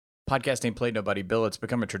Podcast Ain't Played Nobody. Bill, it's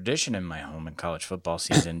become a tradition in my home in college football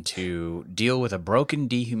season to deal with a broken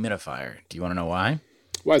dehumidifier. Do you want to know why?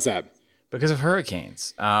 Why is that? Because of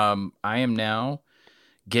hurricanes. I am now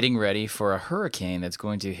getting ready for a hurricane that's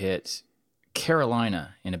going to hit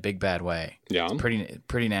Carolina in a big bad way. Yeah. It's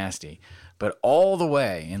pretty nasty. But all the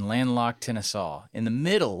way in landlocked Tennessee, in the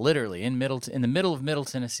middle, literally in the middle of Middle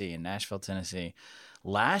Tennessee, in Nashville, Tennessee,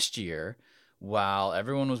 last year, while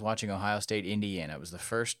everyone was watching Ohio State, Indiana, it was the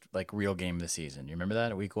first real game of the season. You remember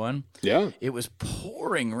that at week 1? Yeah. It was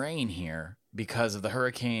pouring rain here because of the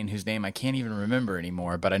hurricane whose name I can't even remember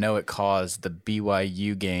anymore, but I know it caused the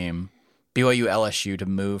BYU game, BYU LSU, to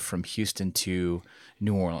move from Houston to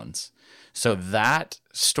New Orleans. So that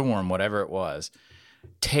storm, whatever it was,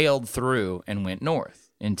 tailed through and went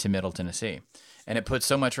north into Middle Tennessee. And it put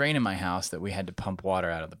so much rain in my house that we had to pump water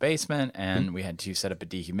out of the basement, and we had to set up a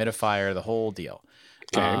dehumidifier, the whole deal.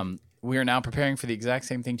 Okay. We are now preparing for the exact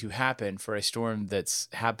same thing to happen for a storm that's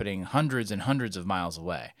happening hundreds and hundreds of miles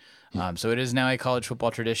away. So it is now a college football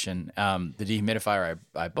tradition. The dehumidifier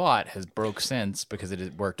I bought has broke since because it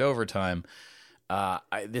has worked overtime.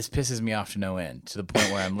 This pisses me off to no end, to the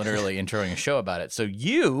point where I'm literally introing a show about it. So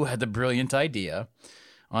you had the brilliant idea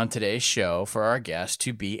on today's show for our guest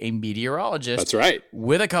to be a meteorologist. That's right.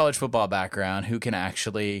 With a college football background who can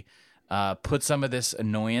actually put some of this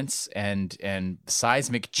annoyance and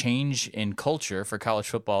seismic change in culture for college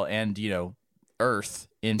football and, Earth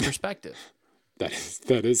in perspective.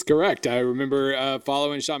 That is correct. I remember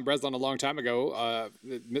following Sean Breslin a long time ago,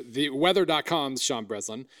 the weather.com's Sean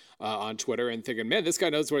Breslin on Twitter, and thinking, man, this guy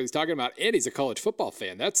knows what he's talking about, and he's a college football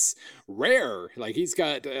fan. That's rare. He's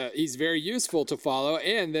very useful to follow,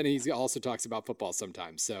 and then he also talks about football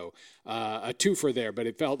sometimes. So a twofer there, but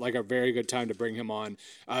it felt like a very good time to bring him on.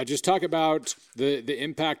 Just talk about the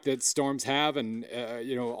impact that storms have, and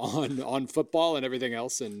on football and everything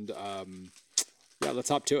else. And let's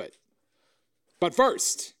hop to it. But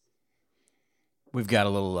first, we've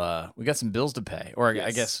got we got some bills to pay, or yes.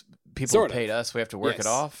 I guess people paid us. We have to work it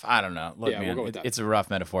off. I don't know. Look, man, we'll go with that. It's a rough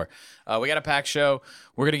metaphor. We got a packed show.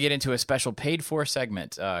 We're going to get into a special paid for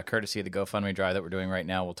segment, courtesy of the GoFundMe drive that we're doing right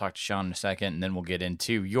now. We'll talk to Sean in a second, and then we'll get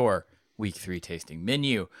into your week 3 tasting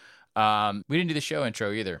menu. We didn't do the show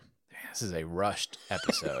intro either. This is a rushed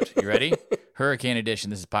episode. You ready? Hurricane edition.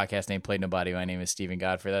 This is Podcast Ain't Played Nobody. My name is Stephen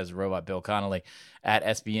Godfrey. That is Robot Bill Connolly at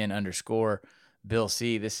SBN_. Bill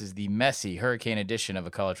C. This is the messy hurricane edition of a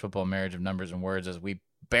college football marriage of numbers and words as we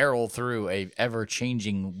barrel through a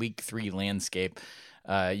ever-changing week 3 landscape.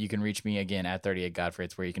 You can reach me again at 38 Godfrey.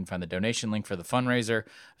 It's where you can find the donation link for the fundraiser.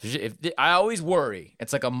 I always worry.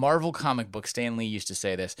 It's like a Marvel comic book. Stan Lee used to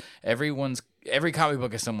say this. Every comic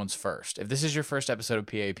book is someone's first. If this is your first episode of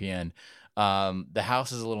PAPN, the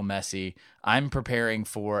house is a little messy. I'm preparing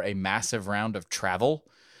for a massive round of travel.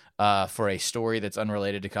 For a story that's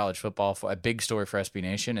unrelated to college football, for a big story for SB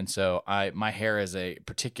Nation. And so my hair is a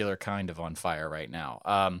particular kind of on fire right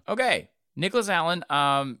now. Okay. Nicholas Allen,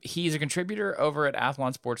 he's a contributor over at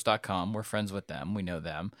athlonsports.com. We're friends with them. We know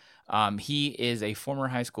them. He is a former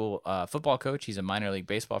high school football coach. He's a minor league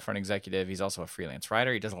baseball front executive. He's also a freelance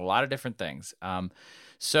writer. He does a lot of different things.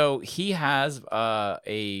 So he has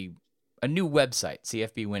a new website,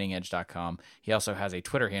 cfbwinningedge.com. He also has a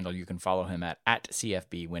Twitter handle. You can follow him at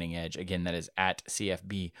CFBWinningEdge. Again, that is at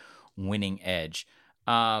CFBWinningEdge.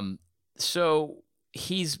 So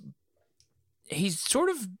he's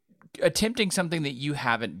sort of attempting something that you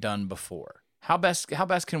haven't done before. How best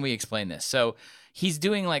can we explain this? So he's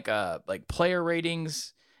doing like player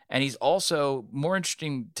ratings, and he's also more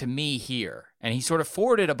interesting to me here. And he sort of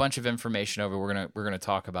forwarded a bunch of information over we're gonna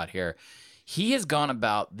talk about here. He has gone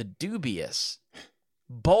about the dubious,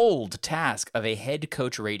 bold task of a head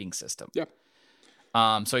coach rating system. Yeah.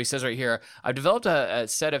 So he says right here, I've developed a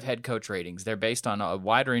set of head coach ratings. They're based on a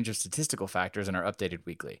wide range of statistical factors and are updated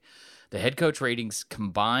weekly. The head coach ratings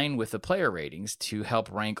combine with the player ratings to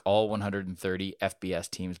help rank all 130 FBS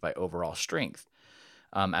teams by overall strength.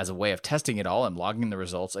 As a way of testing it all, I'm logging the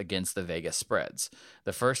results against the Vegas spreads.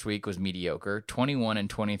 The first week was mediocre, 21 and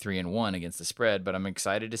 23-1 against the spread, but I'm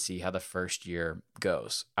excited to see how the first year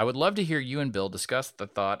goes. I would love to hear you and Bill discuss the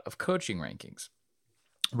thought of coaching ratings,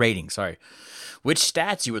 which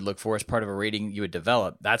stats you would look for as part of a rating you would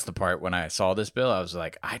develop. That's the part when I saw this, Bill, I was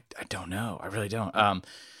like, I don't know. I really don't.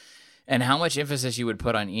 And how much emphasis you would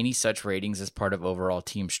put on any such ratings as part of overall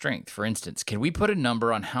team strength. For instance, can we put a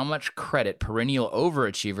number on how much credit perennial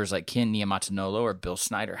overachievers like Ken Niumatalolo or Bill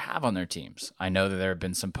Snyder have on their teams? I know that there have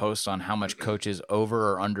been some posts on how much coaches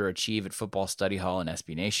over or underachieve at Football Study Hall and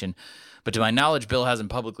SB Nation, but to my knowledge, Bill hasn't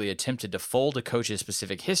publicly attempted to fold a coach's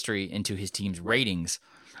specific history into his team's ratings.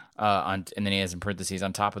 and then he has in parentheses,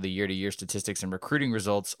 on top of the year-to-year statistics and recruiting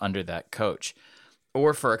results under that coach.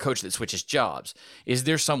 Or for a coach that switches jobs, is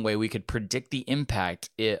there some way we could predict the impact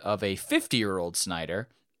of a 50-year-old Snyder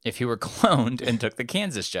if he were cloned and took the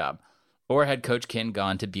Kansas job? Or had Coach Ken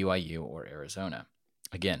gone to BYU or Arizona?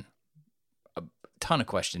 Again, a ton of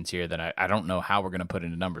questions here that I don't know how we're going to put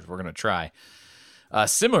into numbers. We're going to try.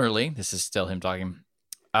 Similarly, this is still him talking.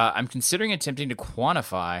 I'm considering attempting to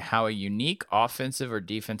quantify how a unique offensive or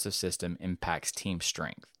defensive system impacts team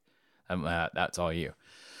strength. That's all you.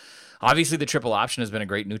 Obviously, the triple option has been a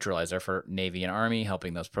great neutralizer for Navy and Army,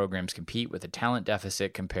 helping those programs compete with a talent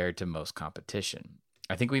deficit compared to most competition.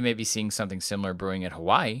 I think we may be seeing something similar brewing at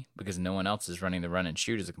Hawaii because no one else is running the run and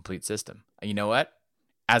shoot as a complete system. You know what?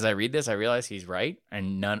 As I read this, I realize he's right,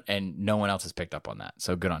 and no one else has picked up on that.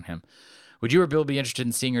 So good on him. Would you or Bill be interested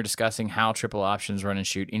in seeing or discussing how triple options, run and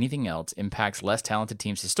shoot, anything else impacts less talented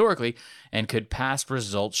teams historically, and could past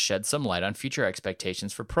results shed some light on future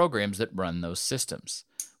expectations for programs that run those systems?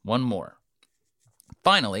 One more.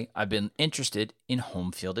 Finally, I've been interested in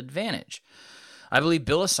home field advantage. I believe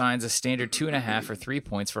Bill assigns a standard 2.5 or 3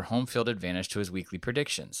 points for home field advantage to his weekly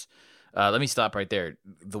predictions. Let me stop right there.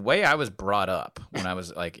 The way I was brought up when I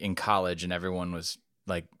was like in college and everyone was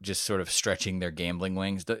like just sort of stretching their gambling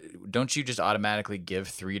wings, don't you just automatically give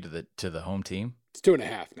 3 to the home team? It's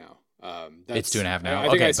 2.5 now. It's 2.5 now. I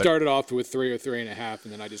think I started off with 3 or 3.5,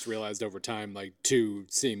 and then I just realized over time, like 2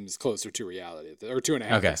 seems closer to reality, or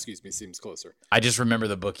 2.5, excuse me, seems closer. I just remember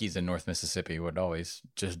the bookies in North Mississippi would always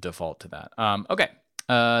just default to that. Okay.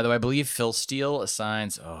 Though I believe Phil Steele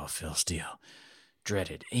assigns, Phil Steele,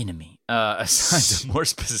 dreaded enemy, assigns a more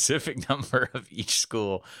specific number of each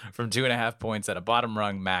school from 2.5 points at a bottom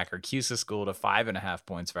rung MAC or CUSA school to 5.5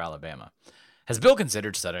 points for Alabama. Has Bill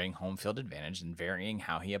considered studying home field advantage and varying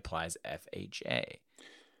how he applies FHA?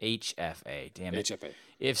 HFA, damn it. HFA.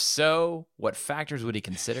 If so, what factors would he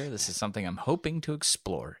consider? This is something I'm hoping to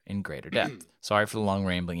explore in greater depth. Sorry for the long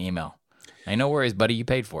rambling email. Hey, no worries, buddy. You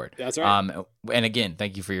paid for it. That's right. And again,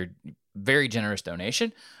 thank you for your very generous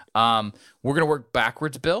donation. We're going to work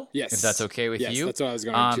backwards, Bill. Yes. If that's okay with you. Yes, that's what I was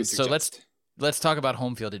going to suggest. So let's talk about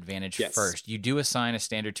home field advantage first. You do assign a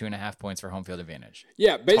standard 2.5 points for home field advantage.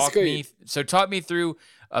 Yeah, basically. Talk me through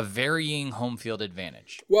a varying home field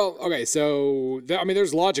advantage. Well, okay, so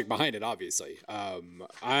there's logic behind it, obviously.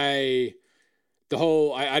 I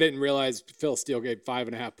didn't realize Phil Steele gave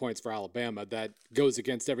 5.5 points for Alabama. That goes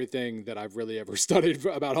against everything that I've really ever studied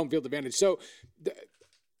about home field advantage. So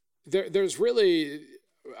there's really.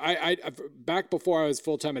 I back before I was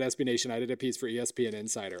full-time at SB Nation, I did a piece for ESPN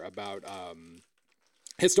Insider about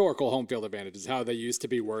historical home field advantages, how they used to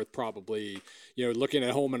be worth probably, looking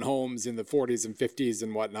at home and homes in the 40s and 50s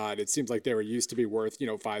and whatnot. It seems like they were used to be worth,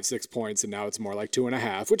 5-6 points, and now it's more like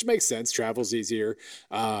 2.5, which makes sense. Travel's easier,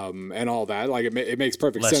 and all that. Like it makes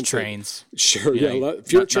perfect sense. Less trains. Sure. Yeah.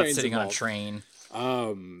 Fewer trains. Not sitting on a train.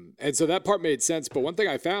 And so that part made sense. But one thing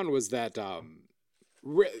I found was that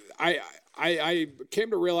I came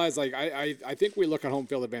to realize, like, I think we look at home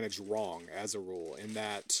field advantage wrong as a rule, in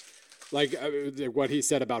that, like, what he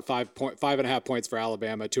said about 5.5 points for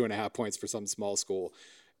Alabama, 2.5 points for some small school.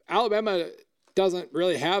 Alabama doesn't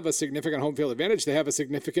really have a significant home field advantage. They have a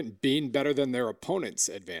significant being better than their opponent's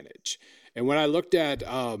advantage. And when I looked at,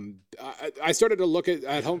 I started to look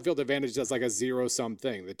at home field advantage as like a zero-sum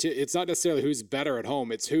thing. It's not necessarily who's better at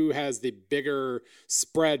home. It's who has the bigger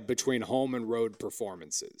spread between home and road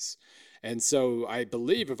performances. And so I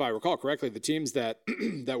believe, if I recall correctly, the teams that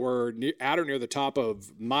that were at or near the top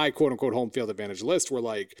of my quote-unquote home field advantage list were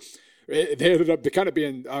like, they ended up kind of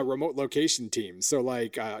being remote location teams. So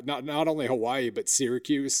like not only Hawaii, but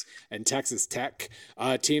Syracuse and Texas Tech,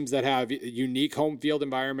 teams that have unique home field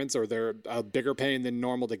environments, or they're a bigger pain than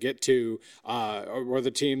normal to get to, or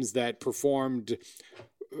the teams that performed,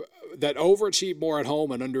 that overachieved more at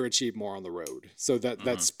home and underachieved more on the road. So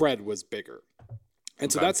that spread was bigger.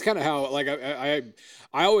 And so that's kind of how, like, I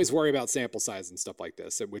always worry about sample size and stuff like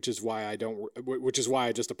this, which is why I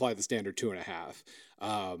just apply the standard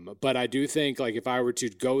 2.5. But I do think, like, if I were to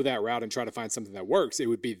go that route and try to find something that works, it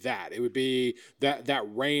would be that. It would be that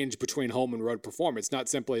range between home and road performance, not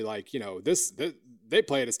simply like, they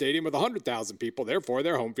play at a stadium with 100,000 people, therefore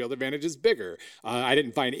their home field advantage is bigger. I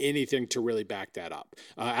didn't find anything to really back that up.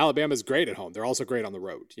 Alabama's great at home. They're also great on the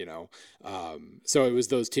road, So it was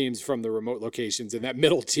those teams from the remote locations in that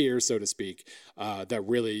middle tier, so to speak, that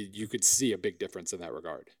really you could see a big difference in that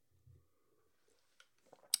regard.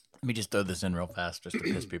 Let me just throw this in real fast just to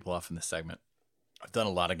piss people off in this segment. I've done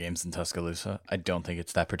a lot of games in Tuscaloosa. I don't think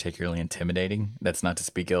it's that particularly intimidating. That's not to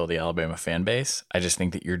speak ill of the Alabama fan base. I just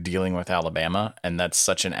think that you're dealing with Alabama, and that's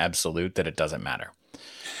such an absolute that it doesn't matter.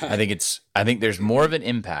 I think there's more of an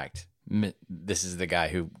impact. This is the guy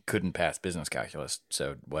who couldn't pass business calculus,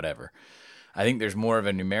 so whatever. I think there's more of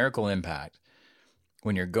a numerical impact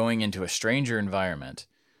when you're going into a stranger environment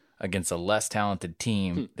against a less talented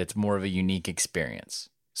team that's more of a unique experience.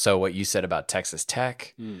 So what you said about Texas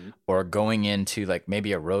Tech or going into like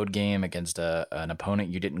maybe a road game against an opponent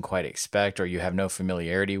you didn't quite expect or you have no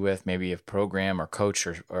familiarity with, maybe a program or coach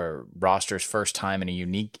or roster's first time in a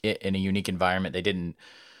unique environment they didn't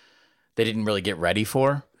really get ready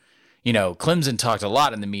for. You know, Clemson talked a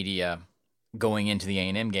lot in the media going into the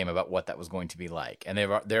A&M game about what that was going to be like. And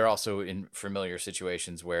they're also in familiar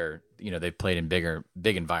situations where, you know, they've played in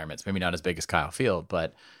big environments, maybe not as big as Kyle Field,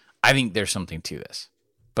 but I think there's something to this.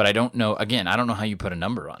 But I don't know how you put a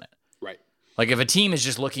number on it. Right. Like if a team is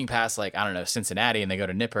just looking past like, I don't know, Cincinnati and they go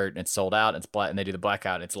to Nippert and it's sold out, and they do the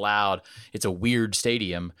blackout, and it's loud, it's a weird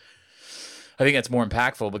stadium. I think that's more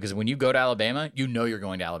impactful because when you go to Alabama, you know you're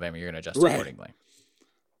going to Alabama, you're going to adjust accordingly.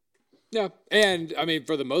 Yeah, and I mean,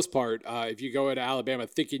 for the most part, if you go into Alabama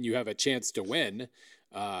thinking you have a chance to win,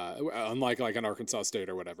 unlike like an Arkansas State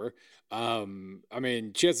or whatever, I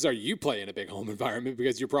mean, chances are you play in a big home environment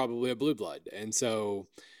because you're probably a blue blood, and so,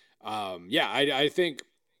 I think,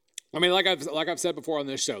 I mean, like I've said before on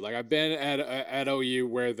this show, like I've been at OU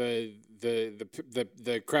where the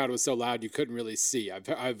crowd was so loud you couldn't really see.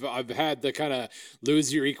 I've had the kind of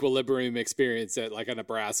lose your equilibrium experience at like a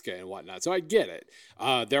Nebraska and whatnot. So I get it.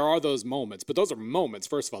 There are those moments, but those are moments.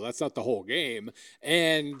 First of all, that's not the whole game.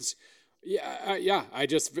 And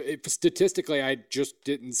statistically, I just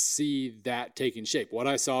didn't see that taking shape. What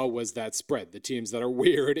I saw was that spread. The teams that are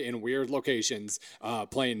weird in weird locations,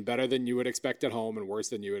 playing better than you would expect at home and worse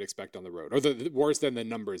than you would expect on the road, or worse than the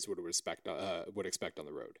numbers would expect on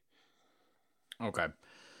the road. Okay.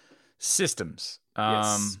 Systems.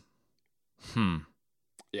 Yes.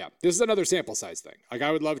 Yeah, this is another sample size thing. Like I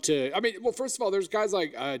would love to. I mean, well, first of all, there's guys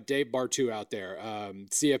like Dave Bartu out there,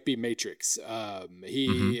 CFB Matrix.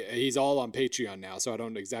 He's all on Patreon now, so I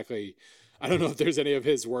don't know if there's any of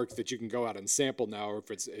his work that you can go out and sample now, or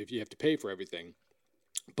if you have to pay for everything.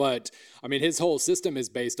 But I mean, his whole system is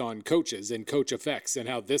based on coaches and coach effects and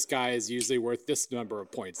how this guy is usually worth this number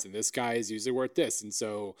of points and this guy is usually worth this. And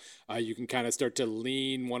so you can kind of start to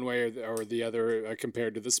lean one way or the other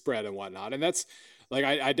compared to the spread and whatnot. And that's like,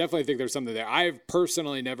 I definitely think there's something there. I've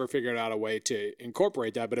personally never figured out a way to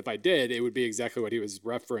incorporate that, but if I did, it would be exactly what he was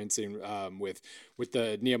referencing with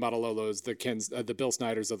the Niumatalolos, the Bill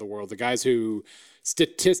Snyders of the world, the guys who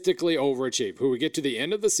statistically overachieve, who we get to the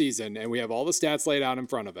end of the season and we have all the stats laid out in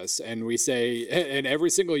front of us, and we say, and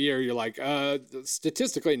every single year you're like,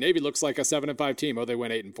 statistically, Navy looks like a 7-5 team. Oh, they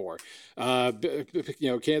went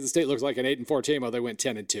 8-4. Kansas State looks like an 8-4 team. Oh, they went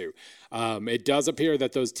 10-2. It does appear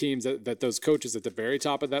that those teams, that those coaches at the very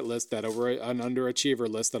top of that list, that over an underachiever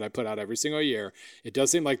list that I put out every single year, it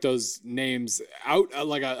does seem like those names out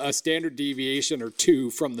like a standard deviation or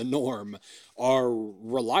two from the norm are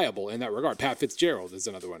reliable in that regard. Pat Fitzgerald is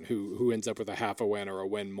another one who ends up with a half a win or a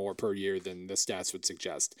win more per year than the stats would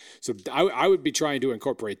suggest. So I would be trying to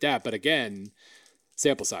incorporate that, but again,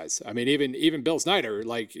 sample size. I mean, even Bill Snyder,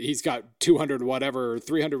 like he's got 200 whatever,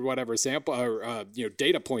 300 whatever sample or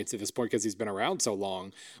data points at this point because he's been around so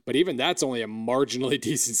long. But even that's only a marginally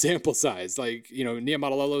decent sample size. Like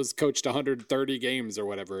Niumatalolo's coached 130 games or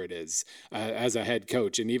whatever it is as a head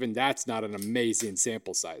coach, and even that's not an amazing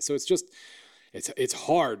sample size. So it's just. It's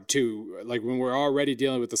hard to, like, when we're already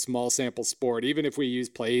dealing with a small sample sport, even if we use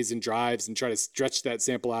plays and drives and try to stretch that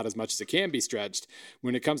sample out as much as it can be stretched,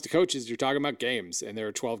 when it comes to coaches, you're talking about games, and there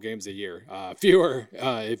are 12 games a year, fewer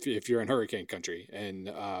if you're in hurricane country, and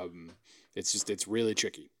it's really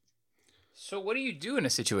tricky. So what do you do in a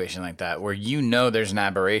situation like that where there's an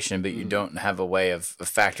aberration, but you don't have a way of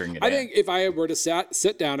factoring it in? I think if I were to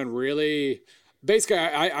sit down and really... Basically,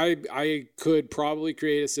 I could probably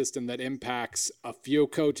create a system that impacts a few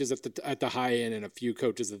coaches at the high end and a few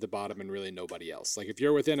coaches at the bottom, and really nobody else. Like if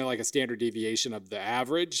you're within a standard deviation of the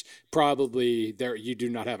average, probably you do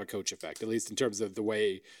not have a coach effect, at least in terms of the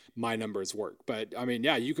way my numbers work. But I mean,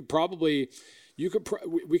 yeah, we could probably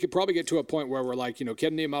get to a point where we're like, Ken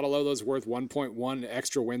Niumatalolo is worth 1.1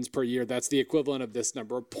 extra wins per year. That's the equivalent of this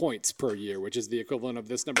number of points per year, which is the equivalent of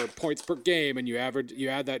this number of points per game. And you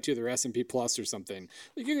add that to their S&P Plus or something.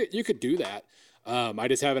 You could do that. I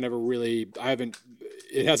just haven't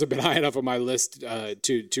it hasn't been high enough on my list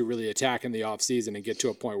to really attack in the off season and get to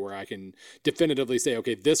a point where I can definitively say,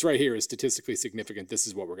 okay, this right here is statistically significant. This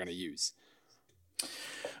is what we're going to use.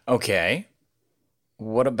 Okay.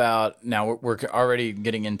 What about now? We're already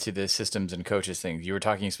getting into the systems and coaches things. You were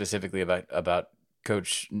talking specifically about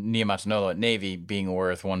Coach Niumatanolo at Navy being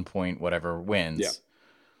worth 1 point whatever wins. Yeah.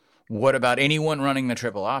 What about anyone running the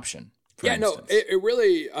triple option? Yeah, instance? No, it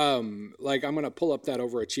really, like I'm going to pull up that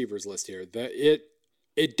overachievers list here.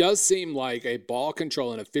 It does seem like a ball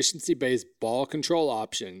control, an efficiency-based ball control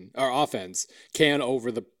option or offense can,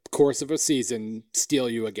 over the course of a season, steal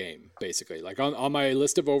you a game, basically. Like on my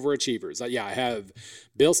list of overachievers, I have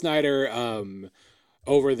Bill Snyder.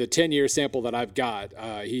 Over the 10-year sample that I've got,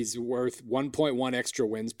 he's worth 1.1 extra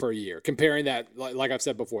wins per year. Comparing that, like I've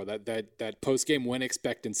said before, that post-game win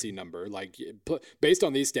expectancy number, like based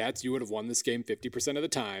on these stats, you would have won this game 50% of the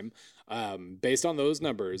time. Based on those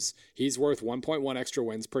numbers, he's worth 1.1 extra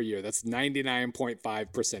wins per year. That's 99.5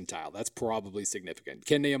 percentile. That's probably significant.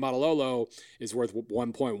 Ken Niumatalolo is worth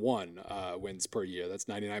 1.1 wins per year. That's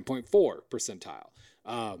 99.4 percentile.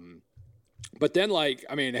 But then,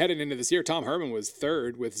 heading into this year, Tom Herman was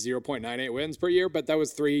third with 0.98 wins per year, but that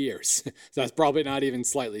was 3 years. So that's probably not even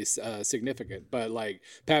slightly significant. But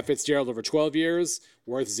Pat Fitzgerald over 12 years,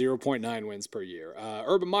 worth 0.9 wins per year.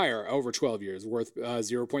 Urban Meyer over 12 years, worth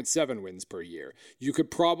 0.7 wins per year. You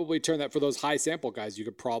could probably turn that, for those high sample guys, you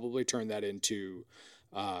could probably turn that into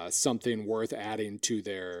something worth adding to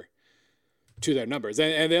their numbers.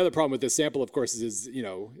 And the other problem with this sample, of course, is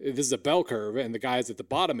this is a bell curve, and the guys at the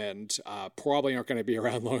bottom end probably aren't going to be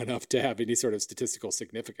around long enough to have any sort of statistical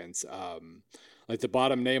significance. Like the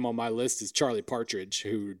bottom name on my list is Charlie Partridge,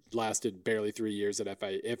 who lasted barely 3 years at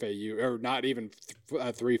FAU, or not even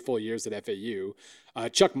 3 full years at FAU.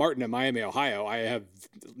 Chuck Martin at Miami, Ohio, I have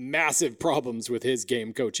massive problems with his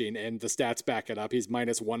game coaching, and the stats back it up. He's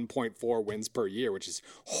minus 1.4 wins per year, which is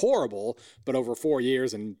horrible, but over 4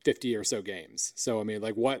 years and 50 or so games. So,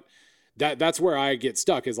 that's where I get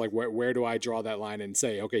stuck, is where do I draw that line and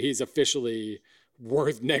say, okay, he's officially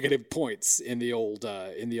worth negative points in the old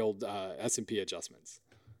S&P adjustments.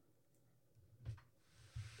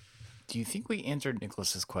 Do you think we answered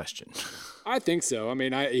Nicholas's question? I think so.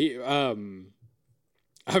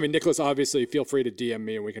 Nicholas, obviously, feel free to DM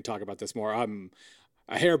me and we can talk about this more. I'm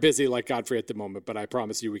a hair busy like Godfrey at the moment, but I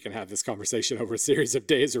promise you we can have this conversation over a series of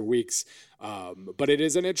days or weeks. But it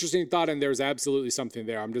is an interesting thought, and there's absolutely something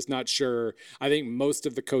there. I'm just not sure. I think most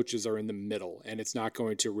of the coaches are in the middle, and it's not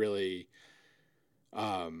going to really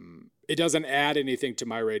it doesn't add anything to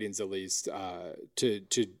my ratings, at least, to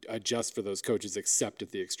adjust for those coaches except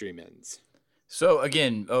at the extreme ends. So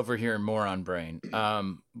again, over here in Moron Brain,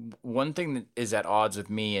 one thing that is at odds with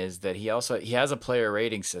me is that he has a player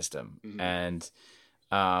rating system, and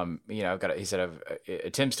he said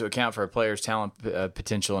attempts to account for a player's talent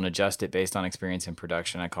potential and adjust it based on experience and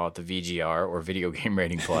production. I call it the VGR, or Video Game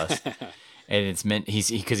Rating Plus. And it's meant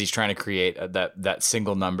because he's trying to create that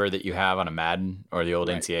single number that you have on a Madden or the old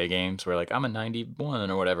NCAA games where I'm a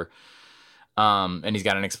 91 or whatever. And he's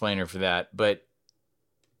got an explainer for that. But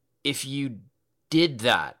if you did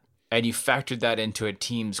that and you factored that into a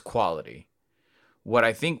team's quality, what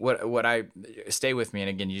I stay with me, and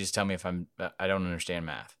again, you just tell me if I don't understand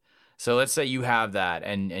math. So let's say you have that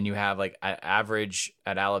and you have average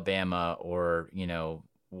at Alabama or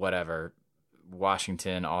whatever,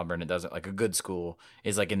 Washington, Auburn, it doesn't, a good school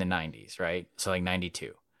is in the 90s, right? So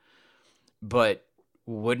 92. But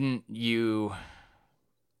wouldn't you,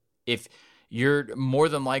 if you're more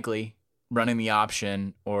than likely running the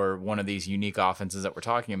option or one of these unique offenses that we're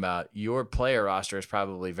talking about, your player roster is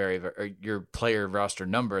probably your player roster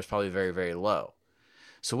number is probably very, very low.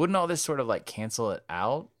 So wouldn't all this sort of cancel it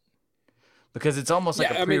out? Because it's almost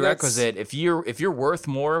like a prerequisite. If you're worth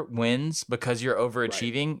more wins because you're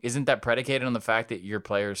overachieving, isn't that predicated on the fact that your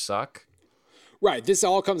players suck? Right. This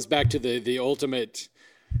all comes back to the ultimate,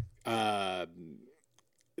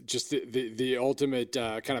 just the ultimate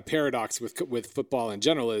kind of paradox with football in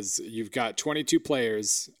general is you've got 22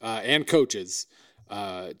 players and coaches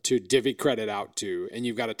to divvy credit out to, and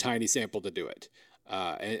you've got a tiny sample to do it.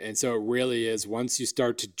 And so it really is, once you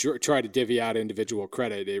start to try to divvy out individual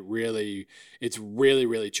credit, it's really,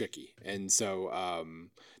 really tricky. And so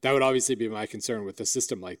that would obviously be my concern with a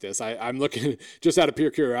system like this. I'm looking, just out of pure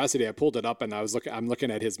curiosity, I pulled it up and I'm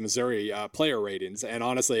looking at his Missouri player ratings. And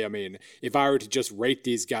honestly, if I were to just rate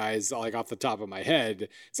these guys off the top of my head,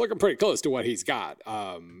 it's looking pretty close to what he's got.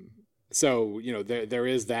 So, there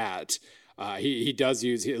is that. He does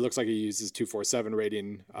use, it looks like he uses 247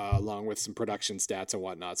 rating along with some production stats and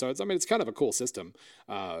whatnot. So it's kind of a cool system.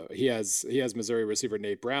 He has Missouri receiver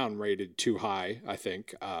Nate Brown rated too high, I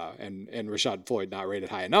think, and Rashad Floyd not rated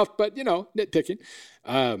high enough, but nitpicking.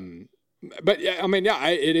 But yeah,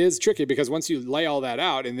 it is tricky because once you lay all that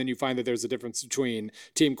out and then you find that there's a difference between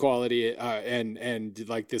team quality and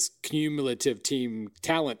this cumulative team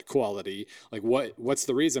talent quality, what's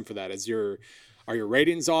the reason for that? Are your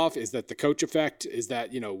ratings off? Is that the coach effect? Is that,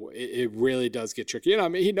 it really does get tricky. I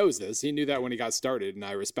mean, he knows this. He knew that when he got started, and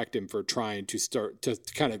I respect him for trying to start to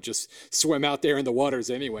kind of just swim out there in the waters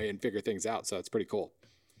anyway and figure things out. So it's pretty cool.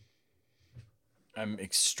 I'm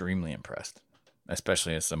extremely impressed,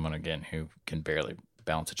 especially as someone, again, who can barely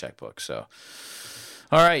balance a checkbook. So,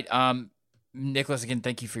 all right. Nicholas, again,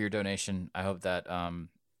 thank you for your donation. I hope that,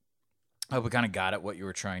 I hope we kind of got at what you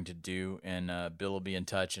were trying to do, and Bill will be in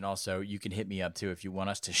touch. And also, you can hit me up too if you want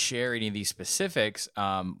us to share any of these specifics.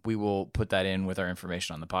 We will put that in with our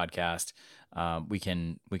information on the podcast. We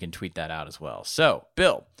can tweet that out as well. So,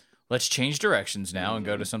 Bill, let's change directions now and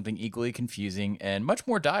go to something equally confusing and much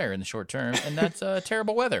more dire in the short term, and that's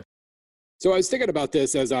terrible weather. So I was thinking about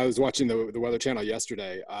this as I was watching the Weather Channel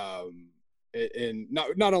yesterday, and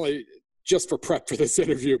not only just for prep for this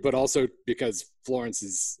interview, but also because Florence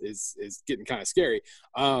is getting kind of scary.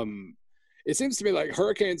 It seems to me like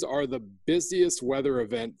hurricanes are the busiest weather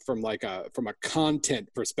event from a content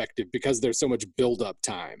perspective because there's so much buildup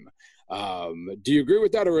time. Do you agree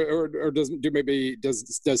with that, or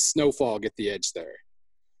does snowfall get the edge there?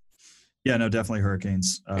 Yeah, no, definitely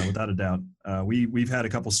hurricanes, without a doubt. We've had a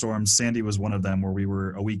couple storms. Sandy was one of them where we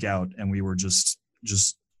were a week out and we were just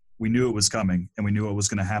we knew it was coming and we knew it was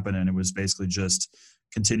going to happen. And it was basically just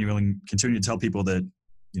continuing to tell people that,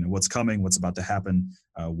 what's coming, what's about to happen,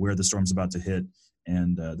 where the storm's about to hit.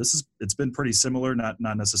 And it's been pretty similar, not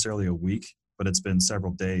necessarily a week, but it's been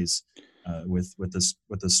several days with this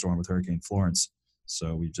storm, with Hurricane Florence.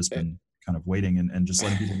 So we've just been kind of waiting and just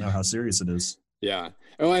letting people know how serious it is. Yeah.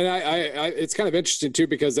 Well, and I it's kind of interesting too,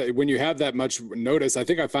 because when you have that much notice, I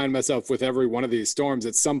think I find myself with every one of these storms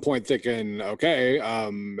at some point thinking, okay,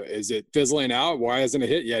 is it fizzling out? Why hasn't it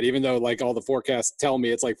hit yet? Even though like all the forecasts tell me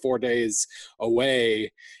it's like 4 days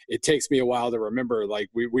away, it takes me a while to remember, like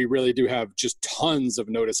we really do have just tons of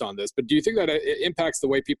notice on this. But do you think that it impacts the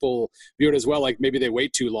way people view it as well? Like maybe they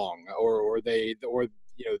wait too long or they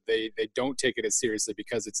don't take it as seriously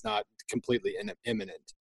because it's not completely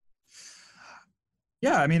imminent.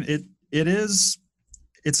 Yeah, I mean, it's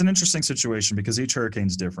an interesting situation because each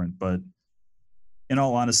hurricane's different, but in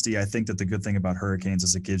all honesty, I think that the good thing about hurricanes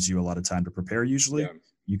is it gives you a lot of time to prepare. Usually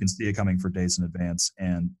you can see it coming for days in advance,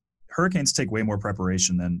 and hurricanes take way more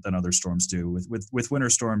preparation than other storms do. With winter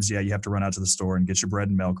storms, yeah, you have to run out to the store and get your bread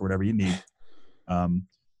and milk or whatever you need.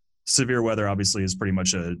 Severe weather obviously is pretty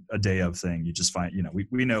much a day of thing. You just find,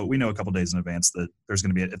 we know a couple days in advance that there's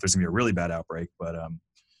going to be a really bad outbreak, but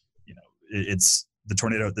it's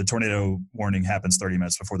the tornado warning happens 30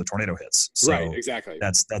 minutes before the tornado hits. So right, exactly.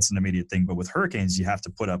 That's an immediate thing. But with hurricanes, you have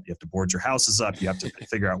to board your houses up. You have to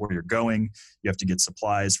figure out where you're going. You have to get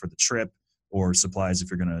supplies for the trip, or supplies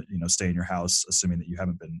if you're going to, stay in your house, assuming that you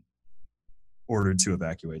haven't been ordered to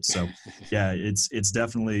evacuate. So yeah, it's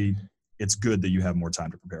good that you have more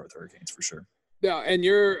time to prepare with hurricanes for sure. Yeah, and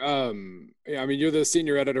you're you're the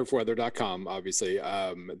senior editor for weather.com, obviously.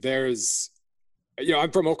 I'm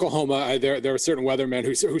from Oklahoma. There are certain weathermen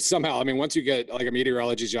who somehow, once you get like a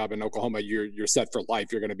meteorology job in Oklahoma, you're set for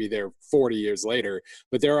life. You're going to be there 40 years later.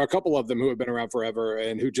 But there are a couple of them who have been around forever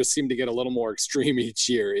and who just seem to get a little more extreme each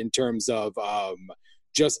year in terms of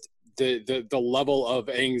just the level of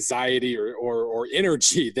anxiety or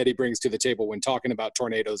energy that he brings to the table when talking about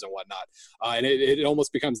tornadoes and whatnot. And it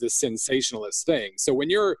almost becomes this sensationalist thing. So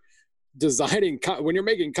when you're when you're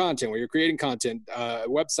making content, when you're creating content,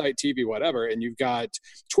 website, TV, whatever, and you've got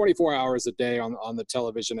 24 hours a day on the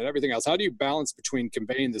television and everything else, how do you balance between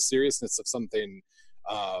conveying the seriousness of something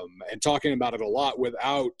and talking about it a lot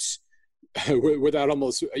without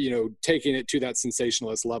almost, taking it to that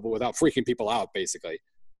sensationalist level without freaking people out, basically?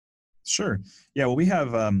 Sure. Yeah. Well, we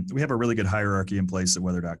have a really good hierarchy in place at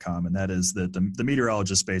weather.com, and that is that the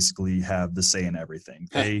meteorologists basically have the say in everything.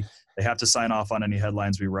 They have to sign off on any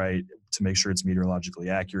headlines we write to make sure it's meteorologically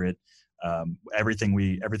accurate. Everything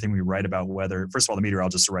we write about weather, first of all, the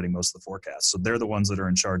meteorologists are writing most of the forecasts. So they're the ones that are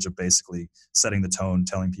in charge of basically setting the tone,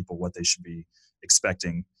 telling people what they should be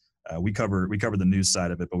expecting. We cover the news side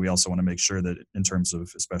of it, but we also want to make sure that in terms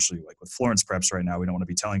of, especially like with Florence preps right now, we don't want to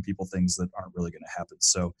be telling people things that aren't really going to happen.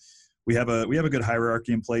 So we have a good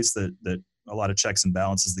hierarchy in place that a lot of checks and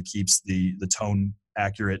balances that keeps the tone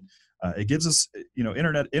accurate. It gives us,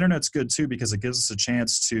 internet's good too, because it gives us a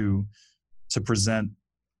chance to present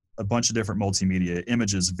a bunch of different multimedia,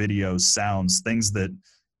 images, videos, sounds, things that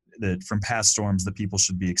from past storms that people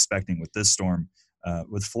should be expecting with this storm.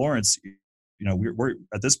 With Florence, we're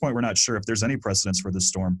at this point, we're not sure if there's any precedence for this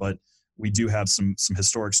storm, but we do have some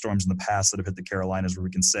historic storms in the past that have hit the Carolinas where we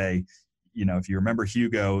can say, if you remember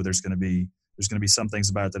Hugo, there's going to be There's going to be some things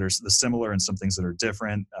about it that are similar and some things that are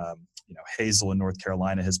different. Hazel in North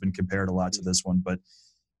Carolina has been compared a lot to this one, but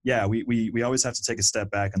yeah, we always have to take a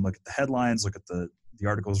step back and look at the headlines, look at the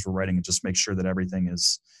articles we're writing, and just make sure that everything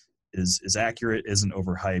is accurate, isn't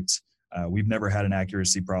overhyped. We've never had an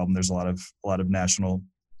accuracy problem. There's a lot of national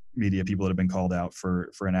media people that have been called out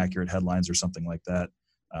for inaccurate headlines or something like that.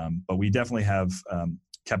 But we definitely have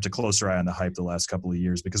kept a closer eye on the hype the last couple of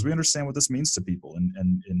years because we understand what this means to people,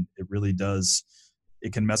 and it really does.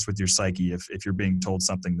 It can mess with your psyche if you're being told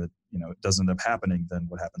something that it doesn't end up happening. Then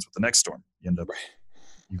what happens with the next storm? You end up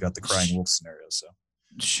you've got the crying wolf scenario. So.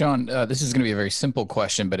 Sean, this is going to be a very simple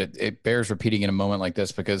question, but it bears repeating in a moment like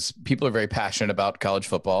this because people are very passionate about college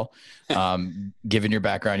football. Given your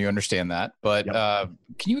background, you understand that. But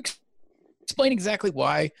can you explain exactly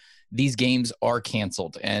why these games are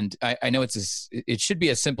canceled? And I know it should be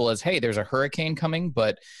as simple as, hey, there's a hurricane coming.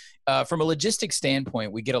 But from a logistics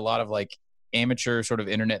standpoint, we get a lot of like amateur sort of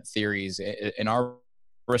internet theories in our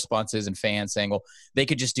responses and fans saying, well, they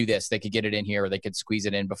could just do this. They could get it in here or they could squeeze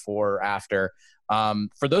it in before or after.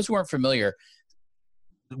 For those who aren't familiar,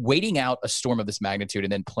 waiting out a storm of this magnitude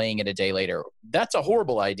and then playing it a day later, that's a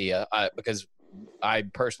horrible idea because I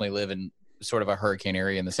personally live in sort of a hurricane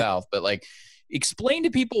area in the South. But like, explain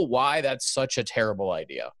to people why that's such a terrible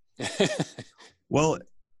idea. Well,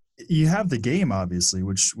 you have the game, obviously,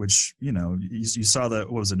 which you saw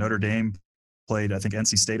what was it, Notre Dame played, I think,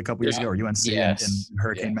 NC State a couple years ago, or UNC in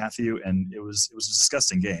Hurricane Matthew, and it was a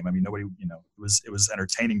disgusting game. I mean, nobody, it was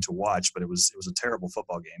entertaining to watch, but it was a terrible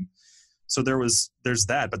football game. So there's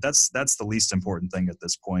that, but that's the least important thing at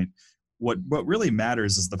this point. What really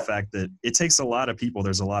matters is the fact that it takes a lot of people.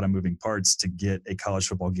 There's a lot of moving parts to get a college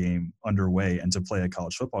football game underway and to play a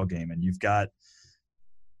college football game, and you've got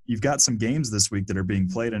some games this week that are being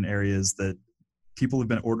played in areas that people have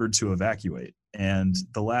been ordered to evacuate. And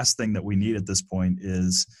the last thing that we need at this point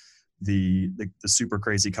is the super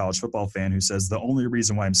crazy college football fan who says the only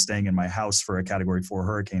reason why I'm staying in my house for a Category 4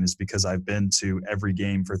 hurricane is because I've been to every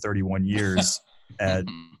game for 31 years at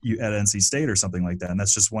NC State or something like that. And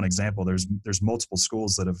that's just one example. There's multiple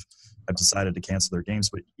schools that have decided to cancel their games,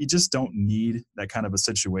 but you just don't need that kind of a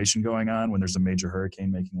situation going on when there's a major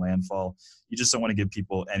hurricane making landfall. You just don't want to give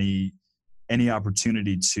people any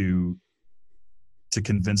opportunity to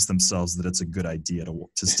convince themselves that it's a good idea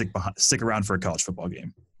to stick around for a college football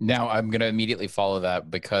game. Now, I'm going to immediately follow that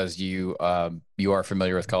because you are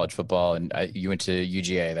familiar with college football, and you went to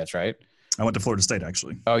UGA, that's right? I went to Florida State,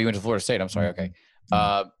 actually. Oh, you went to Florida State. I'm sorry. Okay.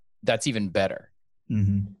 That's even better.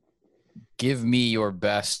 Mm-hmm. Give me your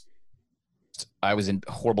best I was in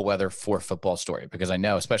horrible weather for football story, because I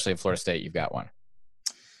know, especially at Florida State, you've got one.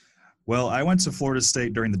 Well, I went to Florida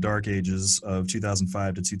State during the dark ages of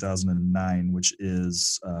 2005 to 2009, which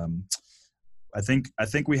is, I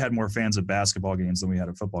think we had more fans at basketball games than we had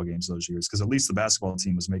at football games those years, because at least the basketball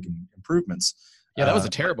team was making improvements. Yeah, that was a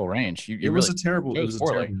terrible range. It was a terrible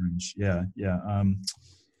range. Yeah.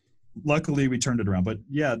 Luckily, we turned it around. But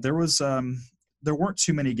yeah, there weren't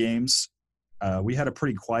too many games. We had a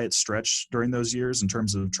pretty quiet stretch during those years in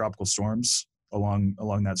terms of tropical storms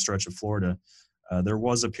along that stretch of Florida. There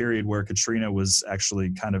was a period where Katrina was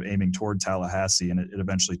actually kind of aiming toward Tallahassee, and it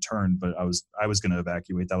eventually turned. But I was going to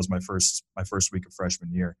evacuate. That was my first week of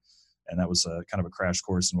freshman year, and that was kind of a crash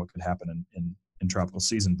course in what could happen in tropical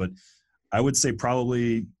season. But I would say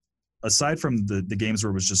probably, aside from the games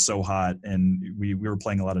where it was just so hot, and we were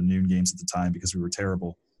playing a lot of noon games at the time because we were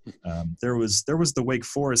terrible. There was the Wake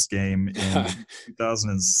Forest game in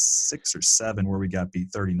 2006 or 7 where we got beat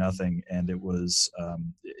 30-0, and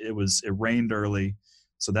it rained early,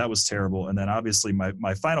 so that was terrible. And then obviously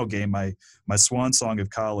my final game, my swan song of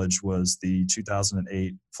college, was the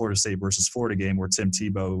 2008 Florida State versus Florida game where Tim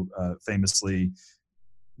Tebow famously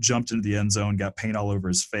jumped into the end zone, got paint all over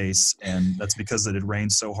his face, and that's because it had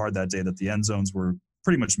rained so hard that day that the end zones were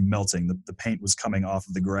pretty much melting. The paint was coming off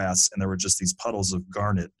of the grass, and there were just these puddles of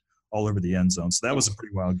garnet all over the end zone. So that was a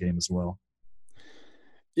pretty wild game as well.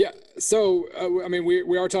 Yeah. So, I mean,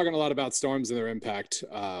 we are talking a lot about storms and their impact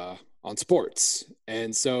on sports.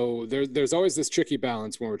 And so there's always this tricky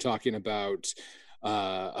balance when we're talking about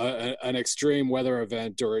an extreme weather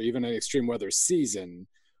event or even an extreme weather season,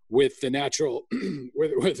 with the natural,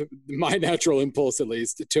 with my natural impulse, at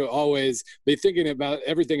least, to always be thinking about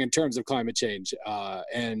everything in terms of climate change,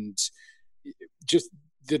 and just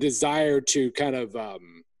the desire to kind of,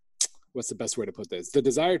 what's the best way to put this? The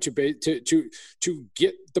desire to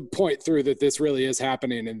get the point through that this really is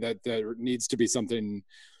happening, and that there needs to be something.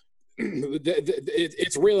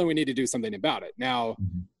 It's real, and we need to do something about it. Now,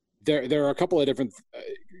 there are a couple of different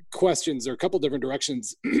questions or a couple of different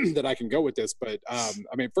directions that I can go with this. But I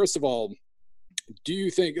mean, first of all, Do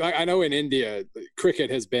you think, I know in India, cricket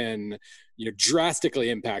has been, drastically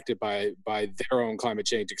impacted by their own climate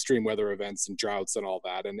change, extreme weather events and droughts and all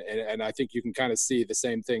that. And I think you can kind of see the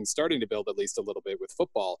same thing starting to build at least a little bit with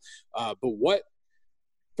football. But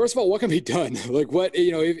first of all, what can be done? Like what,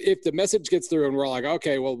 if the message gets through and we're all like,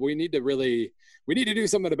 okay, well, we need to do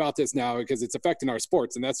something about this now because it's affecting our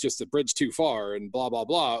sports and that's just a bridge too far and blah, blah,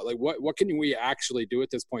 blah. Like what can we actually do at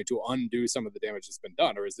this point to undo some of the damage that's been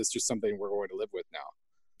done? Or is this just something we're going to live with now?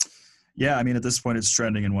 Yeah. I mean, at this point it's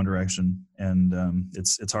trending in one direction and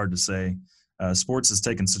it's hard to say. Sports has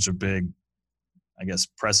taken such a big, I guess,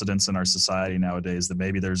 precedence in our society nowadays that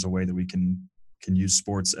maybe there's a way that we can use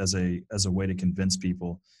sports as a way to convince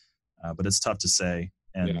people. But it's tough to say.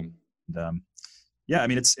 And, yeah, I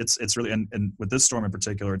mean, it's really, and with this storm in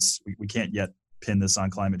particular, we can't yet pin this on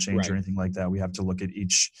climate change or anything like that. We have to look at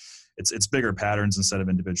it's bigger patterns instead of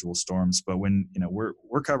individual storms. But when,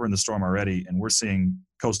 we're covering the storm already and we're seeing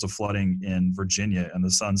coastal flooding in Virginia and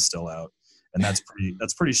the sun's still out. And that's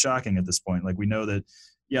pretty shocking at this point. Like we know that,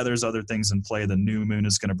 yeah, there's other things in play. The new moon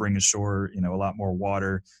is going to bring ashore, a lot more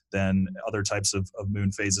water than other types of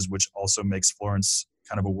moon phases, which also makes Florence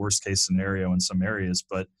kind of a worst case scenario in some areas.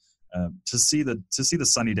 But to see the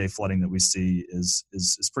sunny day flooding that we see is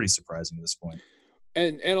pretty surprising at this point.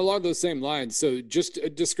 And along those same lines, so just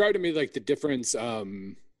describe to me like the difference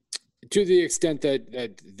to the extent that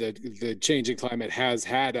the changing climate has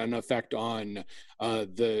had an effect on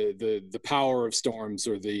the power of storms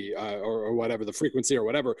or or whatever, the frequency or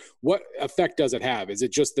whatever. What effect does it have? Is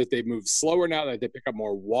it just that they move slower now, that they pick up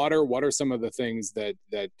more water? What are some of the things that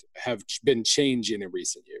have been changing in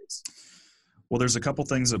recent years? Well, there's a couple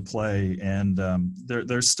things at play, and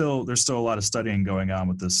there's still a lot of studying going on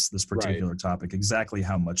with this particular topic. Exactly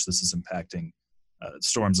how much this is impacting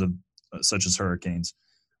storms such as hurricanes.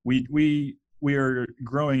 We are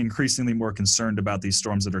growing increasingly more concerned about these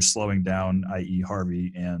storms that are slowing down, i.e.,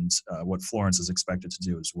 Harvey, and what Florence is expected to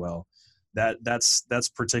do as well. That's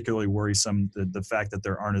particularly worrisome. The fact that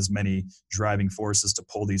there aren't as many driving forces to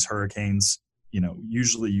pull these hurricanes.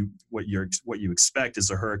 Usually what you expect is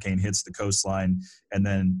a hurricane hits the coastline and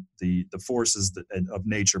then the forces of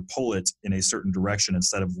nature pull it in a certain direction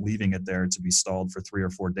instead of leaving it there to be stalled for 3 or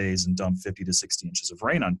 4 days and dump 50 to 60 inches of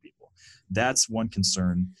rain on people. That's one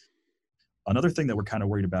concern. Another thing that we're kind of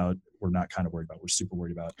worried about, we're not kind of worried about, we're super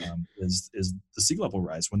worried about, is the sea level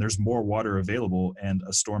rise. When there's more water available and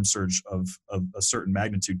a storm surge of a certain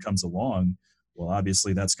magnitude comes along, well,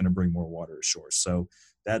 obviously that's going to bring more water ashore. So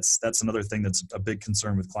that's another thing that's a big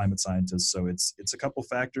concern with climate scientists. So it's a couple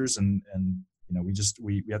factors, and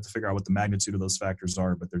we have to figure out what the magnitude of those factors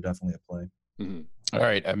are, but they're definitely at play. Mm-hmm. All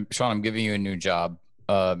right, Sean, I'm giving you a new job.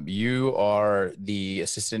 You are the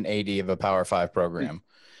assistant AD of a Power 5 program.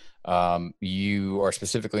 You are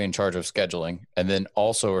specifically in charge of scheduling, and then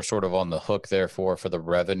also are sort of on the hook, therefore, for the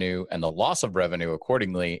revenue and the loss of revenue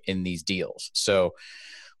accordingly in these deals. So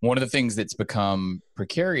one of the things that's become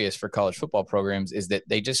precarious for college football programs is that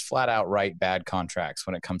they just flat out write bad contracts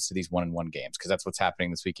when it comes to these 1-on-1 games, because that's what's happening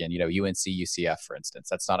this weekend. UNC, UCF, for instance,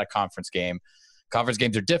 that's not a conference game. Conference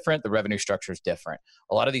games are different. The revenue structure is different.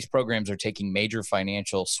 A lot of these programs are taking major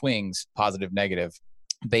financial swings, positive, negative,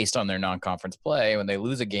 based on their non-conference play. When they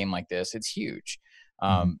lose a game like this, it's huge.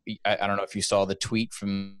 I don't know if you saw the tweet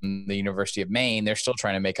from the University of Maine. They're still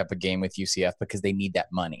trying to make up a game with UCF because they need that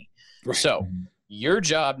money. Right. So your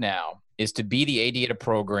job now is to be the AD at a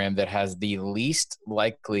program that has the least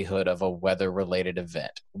likelihood of a weather-related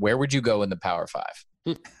event. Where would you go in the Power 5?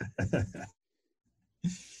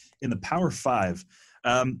 In the Power 5?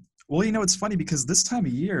 Well, it's funny because this time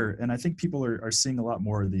of year, and I think people are seeing a lot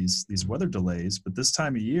more of these weather delays, but this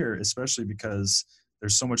time of year, especially because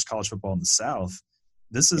there's so much college football in the South,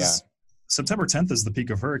 September 10th is the peak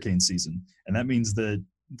of hurricane season. And that means that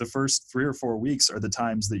the first 3 or 4 weeks are the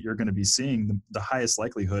times that you're going to be seeing the highest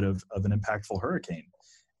likelihood of an impactful hurricane.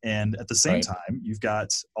 And at the same time, you've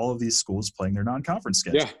got all of these schools playing their non-conference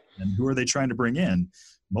schedule. Yeah. And who are they trying to bring in?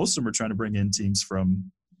 Most of them are trying to bring in teams from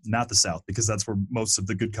not the South, because that's where most of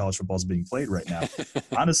the good college football is being played right now.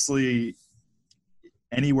 Honestly,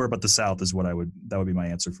 anywhere but the South is that would be my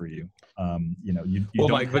answer for you.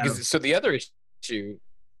 So the other issue,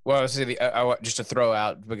 well, just to throw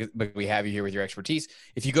out, because we have you here with your expertise,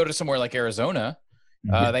 if you go to somewhere like Arizona,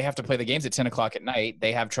 they have to play the games at 10 o'clock at night.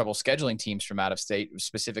 They have trouble scheduling teams from out of state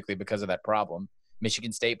specifically because of that problem.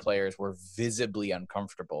 Michigan State players were visibly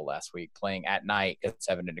uncomfortable last week playing at night at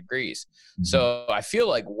 70 degrees. Mm-hmm. So I feel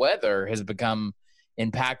like weather has become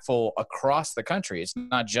impactful across the country. It's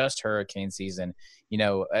not just hurricane season.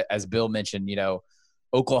 As Bill mentioned,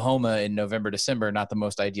 Oklahoma in November, December, not the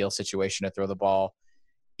most ideal situation to throw the ball.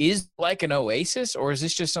 is like an oasis, or is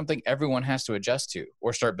this just something everyone has to adjust to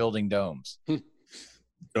or start building domes?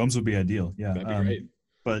 Domes would be ideal. Yeah. That'd be great.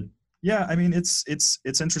 But yeah, I mean, it's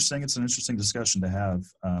interesting. It's an interesting discussion to have.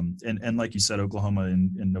 And like you said, Oklahoma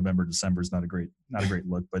in November, December is not a great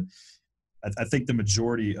look, but I think the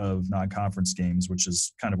majority of non-conference games, which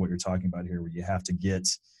is kind of what you're talking about here, where you have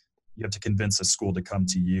to convince a school to come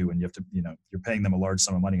to you, and you have to, you're paying them a large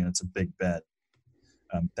sum of money, and it's a big bet.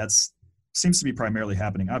 That's seems to be primarily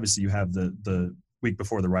happening. Obviously, you have the week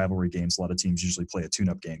before the rivalry games. A lot of teams usually play a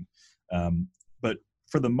tune-up game, but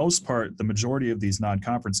for the most part, the majority of these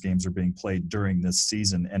non-conference games are being played during this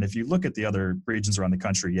season. And if you look at the other regions around the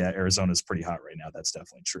country, yeah, Arizona is pretty hot right now. That's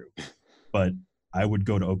definitely true. But I would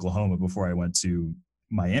go to Oklahoma before I went to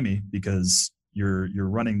Miami, because you're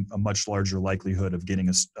running a much larger likelihood of getting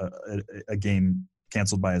a game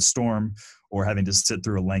canceled by a storm, or having to sit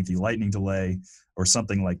through a lengthy lightning delay or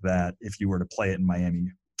something like that if you were to play it in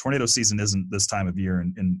Miami. Tornado season isn't this time of year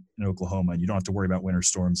in Oklahoma, and you don't have to worry about winter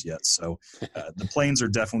storms yet. So the plains are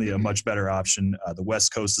definitely a much better option. The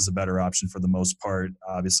West Coast is a better option for the most part.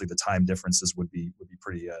 Obviously, the time differences would be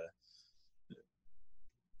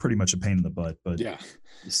pretty much a pain in the butt. But yeah,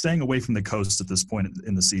 staying away from the coast at this point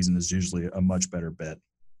in the season is usually a much better bet.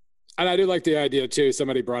 And I do like the idea too.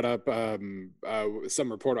 Somebody brought up some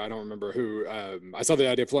reporter, I don't remember who. I saw the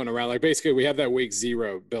idea floating around. Like, basically, we have that week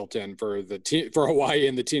 0 built in for the team for Hawaii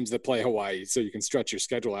and the teams that play Hawaii, so you can stretch your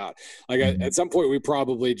schedule out. Like at some point, we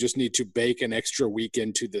probably just need to bake an extra week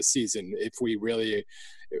into the season if we really.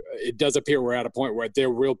 It does appear we're at a point where there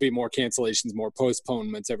will be more cancellations, more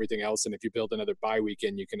postponements, everything else. And if you build another bye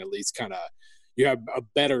weekend, you can at least you have a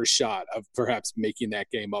better shot of perhaps making that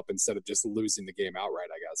game up instead of just losing the game outright,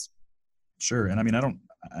 I guess. Sure. And I mean, I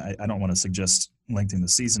don't want to suggest lengthening the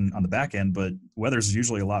season on the back end, but weather's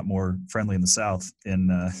usually a lot more friendly in the South in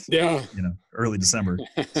early December.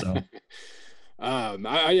 So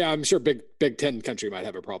I'm sure Big Ten country might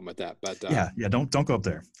have a problem with that, but yeah, don't go up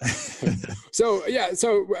there. So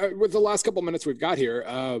with the last couple minutes we've got here,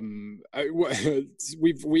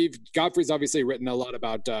 we've Godfrey's obviously written a lot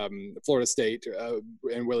about Florida State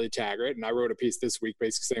and Willie Taggart, and I wrote a piece this week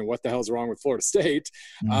basically saying what the hell's wrong with Florida State.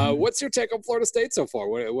 What's your take on Florida State so far?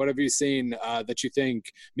 What have you seen that you think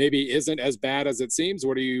maybe isn't as bad as it seems?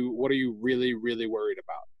 What are you really, really worried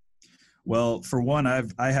about? Well, for one,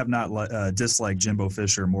 I have not disliked Jimbo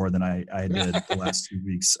Fisher more than I did the last 2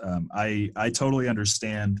 weeks. I totally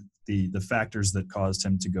understand the factors that caused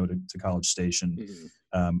him to go to College Station,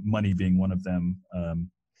 money being one of them,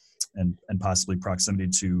 and possibly proximity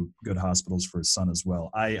to good hospitals for his son as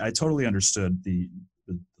well. I totally understood the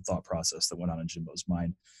thought process that went on in Jimbo's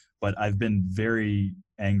mind, but I've been very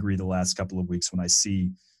angry the last couple of weeks when I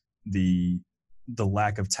see the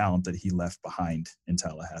lack of talent that he left behind in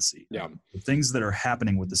Tallahassee. Yeah. The things that are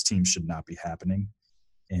happening with this team should not be happening.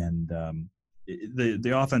 And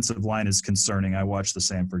the offensive line is concerning. I watched the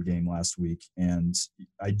Samford game last week, and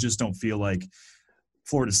I just don't feel like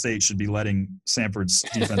Florida State should be letting Samford's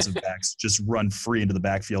defensive backs just run free into the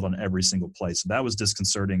backfield on every single play. So that was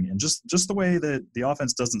disconcerting. And just the way that the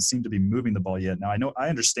offense doesn't seem to be moving the ball yet. Now, I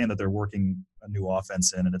understand that they're working a new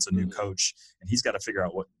offense in, and it's a new coach, and he's got to figure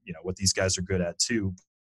out what these guys are good at too.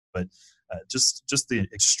 But just the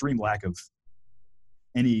extreme lack of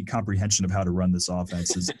any comprehension of how to run this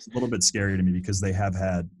offense is a little bit scary to me, because they have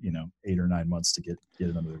had 8 or 9 months to get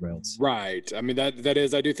it under the belts. Right. I mean, that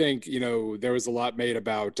is, I do think there was a lot made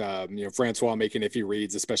about Francois making iffy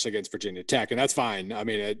reads, especially against Virginia Tech, and that's fine. I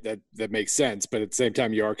mean, that makes sense, but at the same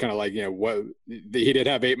time, you are kind of like what he did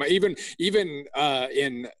have 8 even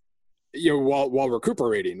in while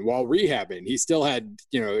recuperating, while rehabbing, he still had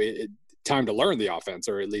time to learn the offense,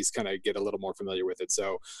 or at least kind of get a little more familiar with it.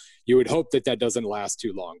 So you would hope that doesn't last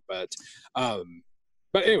too long. But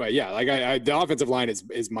anyway, yeah, like the offensive line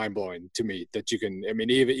is mind blowing to me that you can. I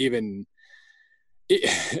mean, even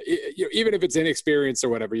if it's inexperienced or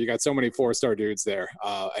whatever, you got so many 4-star dudes there,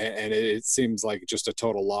 and it seems like just a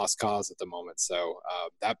total lost cause at the moment. So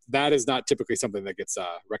that is not typically something that gets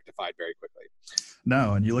rectified very quickly.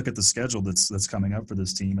 No, and you look at the schedule that's coming up for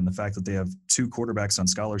this team, and the fact that they have 2 quarterbacks on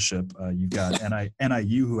scholarship. You've got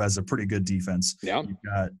NIU, who has a pretty good defense. Yeah. You've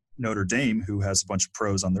got Notre Dame, who has a bunch of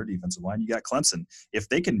pros on their defensive line. You got Clemson. If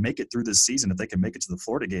they can make it through this season, if they can make it to the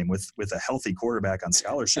Florida game with a healthy quarterback on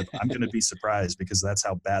scholarship, I'm going to be surprised, because that's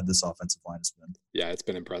how bad this offensive line has been. Yeah, it's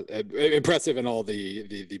been impressive in all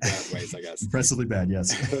the bad ways, I guess. Impressively bad,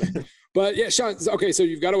 yes. But yeah, Sean, okay, so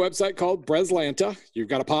you've got a website called Breslanta. You've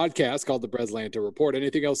got a podcast called the Breslanta Report.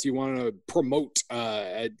 Anything else you want to promote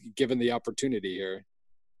given the opportunity here?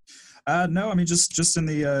 No, I mean just in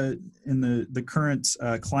the current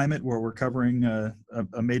climate where we're covering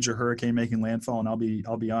a major hurricane making landfall, and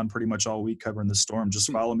I'll be on pretty much all week covering the storm.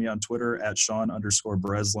 Just follow me on Twitter at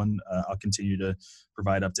Sean_Breslin. I'll continue to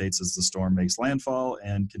provide updates as the storm makes landfall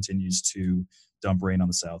and continues to dump rain on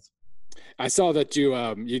the south. I saw that you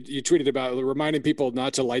tweeted about reminding people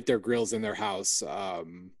not to light their grills in their house.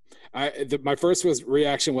 My first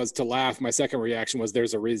reaction was to laugh. My second reaction was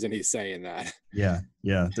there's a reason he's saying that. Yeah.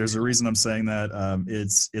 There's a reason I'm saying that.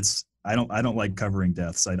 I don't like covering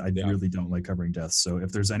deaths. I really don't like covering deaths. So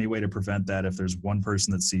if there's any way to prevent that, if there's one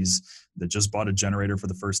person that just bought a generator for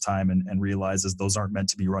the first time and realizes those aren't meant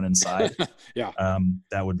to be run inside,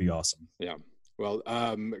 that would be awesome. Yeah. Well,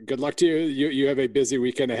 good luck to you. You have a busy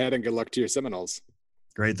weekend ahead, and good luck to your Seminoles.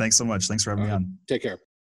 Great. Thanks so much. Thanks for having me on. Take care.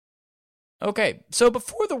 Okay, so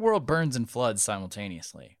before the world burns and floods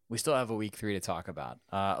simultaneously, we still have a week 3 to talk about.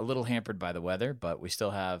 A little hampered by the weather, but we still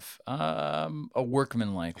have a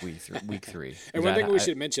workmanlike week 3. And one thing we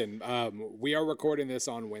should mention, we are recording this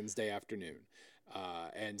on Wednesday afternoon.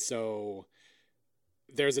 And so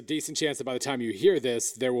there's a decent chance that by the time you hear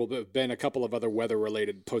this, there will have been a couple of other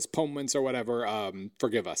weather-related postponements or whatever.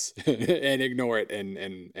 Forgive us and ignore it,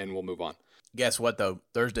 and we'll move on. Guess what, though?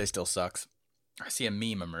 Thursday still sucks. I see a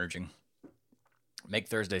meme emerging. Make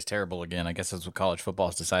Thursdays terrible again. I guess that's what college football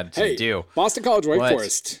has decided to do. Boston College, Wake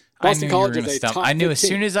Forest. Boston College is a top 15. I knew as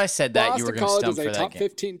soon as I said that you were going to stump for that game. Boston College is a top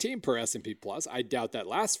 15 team per S&P Plus. I doubt that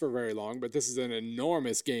lasts for very long, but this is an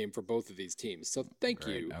enormous game for both of these teams. So thank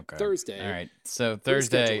you. Okay. Thursday. All right. So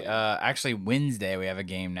Thursday, actually Wednesday, we have a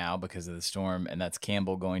game now because of the storm, and that's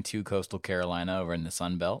Campbell going to Coastal Carolina over in the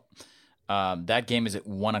Sun Belt. That game is at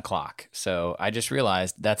 1:00. So I just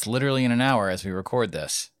realized that's literally in an hour as we record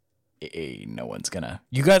this. No one's gonna.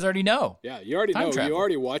 You guys already know. Yeah, you already know. You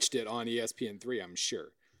already watched it on ESPN3, I'm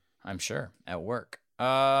sure. At work.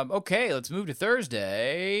 Okay, let's move to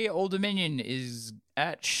Thursday. Old Dominion is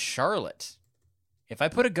at Charlotte. If I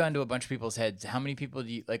put a gun to a bunch of people's heads, how many people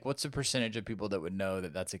do you like? What's the percentage of people that would know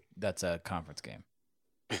that that's a conference game?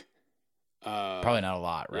 Probably not a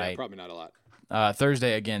lot, right? Yeah, probably not a lot.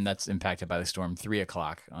 Thursday again. That's impacted by the storm.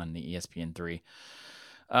 3:00 on the ESPN3.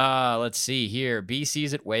 Let's see here.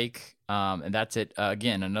 BC's at Wake, and that's it.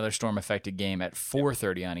 Again, another storm-affected game at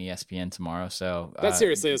 4:30 on ESPN tomorrow. So that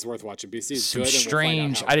seriously is worth watching. BC is good.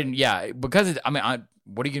 Strange. I didn't. Yeah, because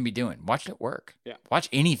what are you gonna be doing? Watch it at work. Yeah. Watch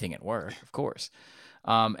anything at work, of course.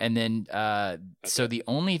 And then so the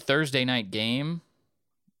only Thursday night game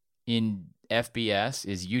in FBS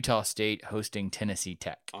is Utah State hosting Tennessee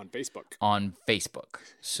Tech on Facebook.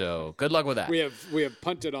 So good luck with that. We have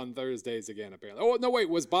punted on Thursdays again apparently. Oh no, wait,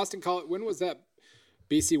 was Boston College? When was that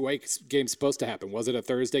BC Wake game supposed to happen? Was it a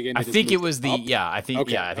Thursday game? I think it was I think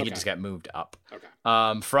it just got moved up.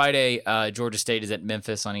 Okay. Friday, Georgia State is at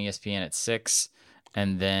Memphis on ESPN at 6,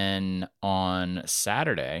 and then on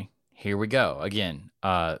Saturday, here we go again.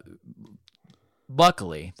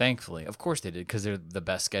 Luckily, thankfully, of course they did, because they're the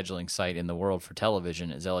best scheduling site in the world for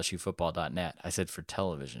television is LSUfootball.net. I said for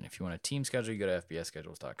television. If you want a team schedule, you go to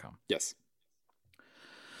FBSschedules.com. Yes.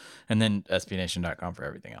 And then SBNation.com for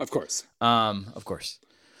everything else. Of course. Of course.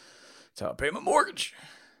 So I'll pay my mortgage.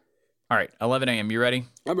 All right, 11 a.m. You ready?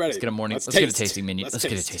 I'm ready. Let's get a morning. Let's get a tasting menu. Let's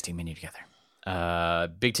get a tasting menu together.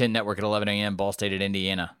 Big Ten Network at 11 a.m. Ball State at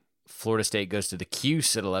Indiana. Florida State goes to the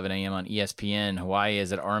Cuse at 11 a.m. on ESPN. Hawaii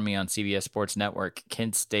is at Army on CBS Sports Network.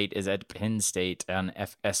 Kent State is at Penn State on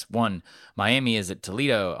FS1. Miami is at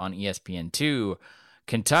Toledo on ESPN2.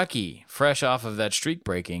 Kentucky, fresh off of that streak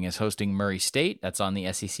breaking, is hosting Murray State. That's on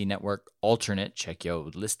the SEC Network Alternate. Check your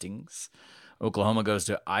listings. Oklahoma goes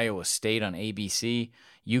to Iowa State on ABC.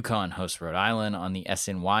 UConn hosts Rhode Island on the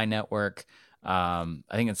SNY Network. I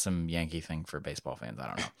think it's some Yankee thing for baseball fans. I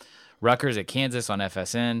don't know. Rutgers at Kansas on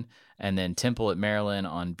FSN, and then Temple at Maryland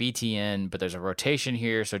on BTN. But there's a rotation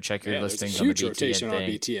here, so check your listings on the BTN rotation thing. On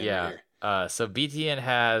BTN yeah. So BTN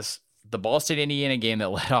has the Ball State Indiana game that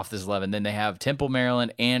led off this 11. Then they have Temple,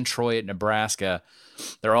 Maryland, and Troy at Nebraska.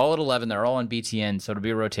 They're all at 11. They're all on BTN, so it'll be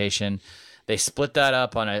a rotation. They split that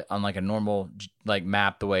up on like a normal like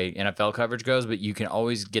map the way NFL coverage goes, but you can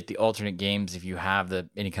always get the alternate games if you have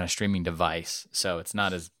any kind of streaming device. So it's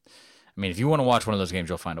not as if you want to watch one of those games,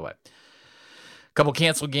 you'll find a way. A couple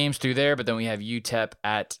canceled games through there, but then we have UTEP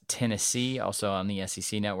at Tennessee, also on the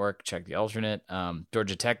SEC Network. Check the alternate.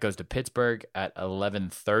 Georgia Tech goes to Pittsburgh at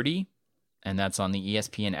 11:30, and that's on the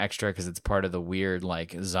ESPN Extra because it's part of the weird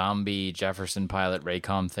like zombie Jefferson Pilot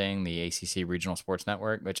Raycom thing, the ACC Regional Sports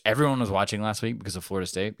Network, which everyone was watching last week because of Florida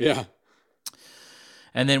State. Yeah.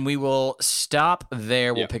 And then we will stop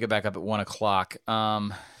there. We'll pick it back up at 1:00.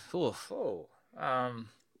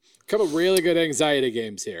 A couple really good anxiety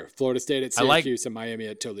games here. Florida State at Syracuse and Miami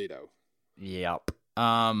at Toledo. Yep.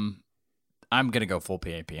 I'm gonna go full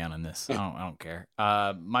PAPN on this. I don't care.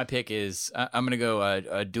 My pick is I'm gonna go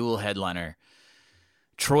a dual headliner: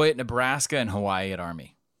 Troy at Nebraska and Hawaii at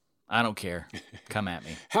Army. I don't care. Come at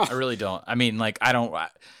me. I really don't. I mean, like, I don't.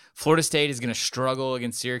 Florida State is gonna struggle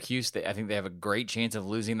against Syracuse. I think they have a great chance of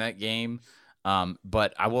losing that game.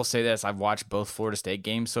 But I will say this: I've watched both Florida State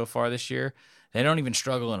games so far this year. They don't even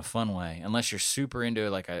struggle in a fun way, unless you're super into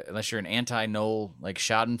unless you're an anti-Noel like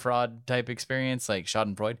Schadenfreude type experience, like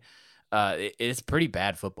Schadenfreude. It's pretty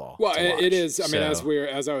bad football. Well, it is. I mean,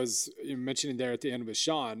 as I was mentioning there at the end with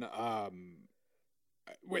Sean,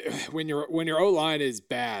 when your O-line is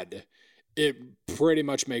bad, it pretty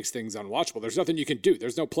much makes things unwatchable. There's nothing you can do.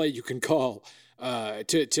 There's no play you can call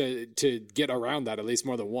to get around that at least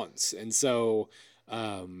more than once, and so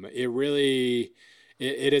it really.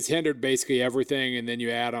 It has hindered basically everything, and then you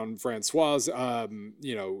add on Francois,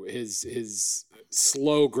 his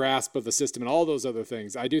slow grasp of the system and all those other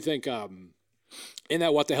things. I do think in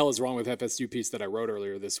that "What the hell is wrong with FSU" piece that I wrote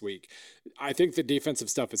earlier this week, I think the defensive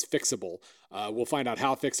stuff is fixable. We'll find out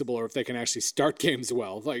how fixable or if they can actually start games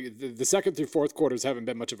well. Like the second through fourth quarters haven't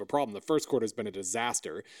been much of a problem. The first quarter has been a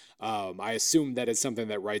disaster. I assume that is something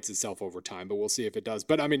that rights itself over time, but we'll see if it does.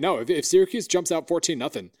 But I mean, no, if Syracuse jumps out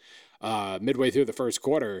 14-0 midway through the first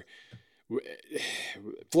quarter,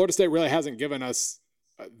 Florida State really hasn't given us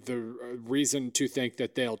the reason to think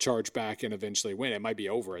that they'll charge back and eventually win. It might be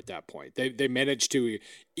over at that point. They managed to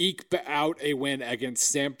eke out a win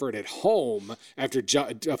against Samford at home after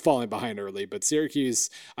falling behind early. But Syracuse,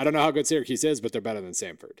 I don't know how good Syracuse is, but they're better than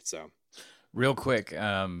Samford. So, real quick,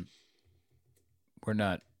 what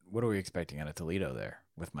are we expecting out of Toledo there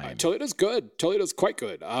with Miami? Toledo's good. Toledo's quite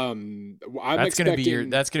good. That's gonna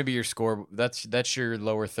be your score. That's your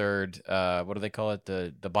lower third. What do they call it?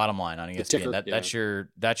 The bottom line on ESPN.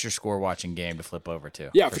 That's your score watching game to flip over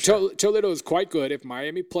to. Yeah, for sure. Toledo is quite good. If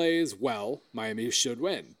Miami plays well, Miami should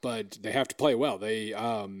win, but they have to play well. They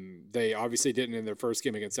obviously didn't in their first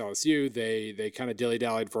game against LSU. They kind of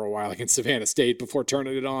dilly-dallied for a while against Savannah State before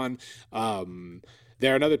turning it on.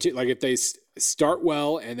 They're another team. Like if they start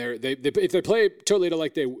well and if they play Toledo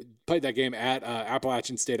like they played that game at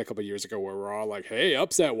Appalachian State a couple of years ago, where we're all like, "Hey,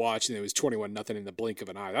 upset watch," and it was 21-0 in the blink of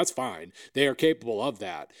an eye. That's fine. They are capable of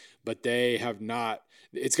that, but they have not.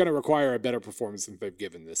 It's going to require a better performance than they've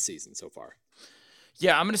given this season so far.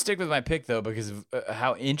 Yeah, I'm going to stick with my pick though because of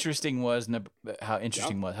how interesting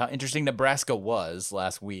Nebraska was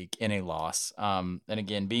last week in a loss. And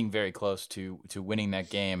again, being very close to winning that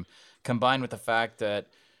game, combined with the fact that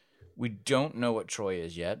we don't know what Troy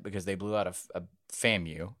is yet because they blew out a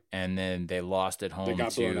FAMU and then they lost at home. They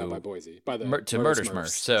got blown out by Boise to Murder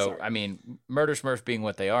Smurfs. So sorry. I mean, Murder Smurfs being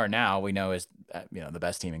what they are now, we know is the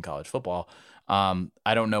best team in college football.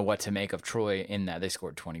 I don't know what to make of Troy in that they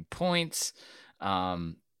scored 20 points.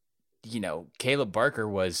 Caleb Barker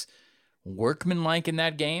was workmanlike in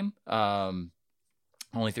that game.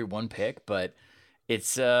 Only threw one pick, but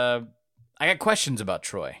it's I got questions about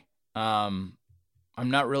Troy. I'm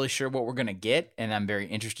not really sure what we're going to get, and I'm very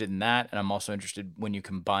interested in that. And I'm also interested when you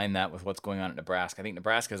combine that with what's going on at Nebraska. I think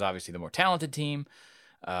Nebraska is obviously the more talented team,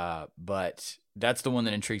 but that's the one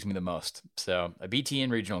that intrigues me the most. So a BTN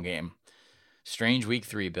regional game. Strange week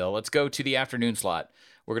 3, Bill. Let's go to the afternoon slot.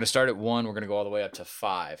 We're going to start at 1. We're going to go all the way up to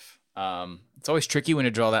 5. It's always tricky when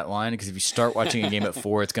you draw that line because if you start watching a game at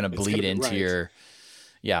 4, it's going to bleed into your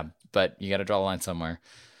 – yeah, but you got to draw the line somewhere.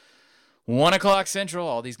 1 o'clock Central.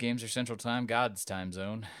 All these games are Central Time, God's time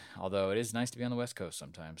zone, although it is nice to be on the West Coast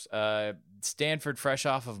sometimes. Stanford, fresh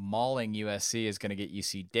off of mauling USC, is going to get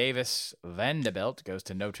UC Davis. Vanderbilt goes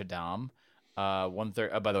to Notre Dame. 1:30.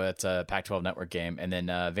 Oh, by the way, that's a Pac-12 network game. And then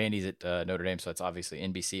Vandy's at Notre Dame, so that's obviously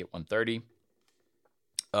NBC at 1:30.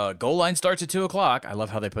 Goal line starts at 2 o'clock. I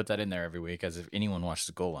love how they put that in there every week, as if anyone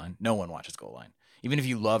watches Goal Line. No one watches Goal Line. Even if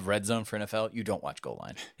you love Red Zone for NFL, you don't watch Goal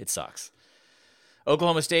Line. It sucks.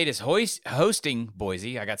 Oklahoma State is hosting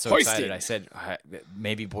Boise. I got so excited. I said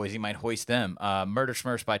maybe Boise might hoist them. Murder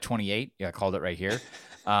Smurfs by 28. Yeah, I called it right here.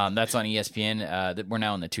 That's on ESPN. We're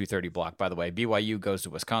now in the 2:30 block, by the way. BYU goes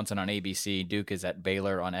to Wisconsin on ABC. Duke is at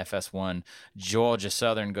Baylor on FS1. Georgia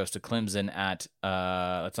Southern goes to Clemson at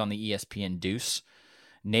that's on the ESPN Deuce.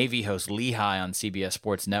 Navy hosts Lehigh on CBS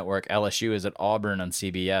Sports Network. LSU is at Auburn on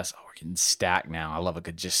CBS. Oh, we're getting stacked now. I love a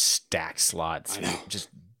good just stacked slots. Just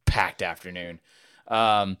packed afternoon.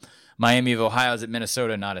 Miami of Ohio is at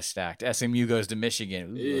Minnesota, not as stacked. SMU goes to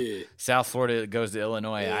Michigan. South Florida goes to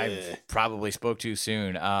Illinois. I probably spoke too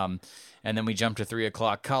soon. And then we jump to 3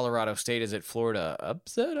 o'clock. Colorado State is at Florida.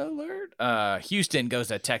 Upset alert. Houston goes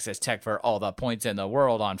to Texas Tech for all the points in the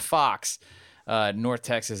world on Fox. North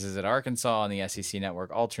Texas is at Arkansas on the SEC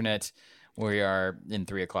Network alternate. We are in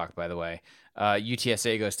 3 o'clock, by the way.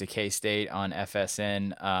 UTSA goes to K-State on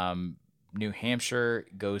FSN. New Hampshire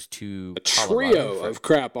goes to a trio of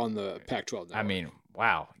crap on the Pac-12 network. I mean,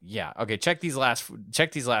 wow. Yeah. Okay, check these last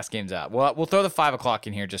games out. We'll throw the 5 o'clock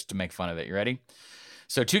in here just to make fun of it. You ready?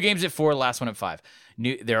 So 2 games at 4, last one at 5.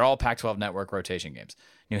 They're all Pac-12 network rotation games.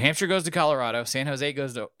 New Hampshire goes to Colorado, San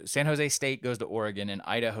Jose State goes to Oregon, and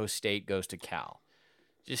Idaho State goes to Cal.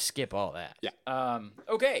 Just skip all that. Yeah.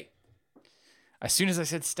 Okay. As soon as I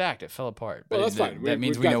said stacked, it fell apart. But that's fine. That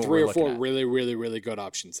means we know 3 or 4 really, really, really good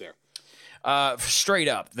options there. Straight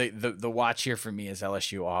up, the watch here for me is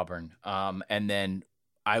LSU Auburn. And then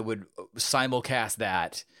I would simulcast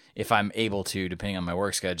that if I'm able to, depending on my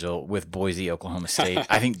work schedule, with Boise, Oklahoma State.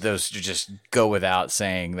 I think those just go without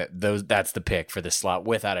saying that's the pick for this slot,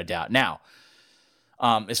 without a doubt. Now,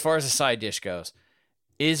 as far as the side dish goes,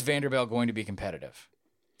 is Vanderbilt going to be competitive?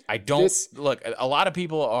 I don't look. A lot of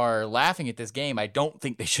people are laughing at this game. I don't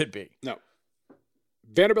think they should be. No.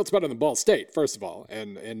 Vanderbilt's better than Ball State, first of all,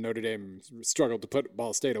 and Notre Dame struggled to put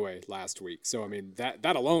Ball State away last week. So, I mean, that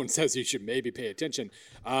alone says you should maybe pay attention.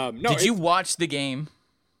 Did you watch the game?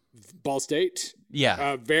 Ball State?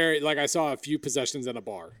 Yeah. I saw a few possessions in a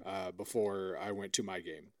bar before I went to my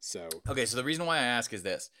game. So okay, so the reason why I ask is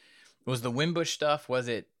this. Was the Wimbush stuff, was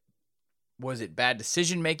it bad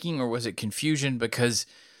decision making or was it confusion? Because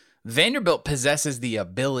Vanderbilt possesses the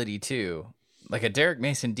ability to, like a Derek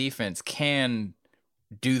Mason defense can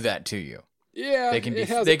do that to you. Yeah, they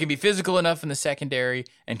can be physical enough in the secondary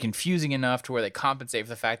and confusing enough to where they compensate for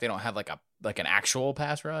the fact they don't have like an actual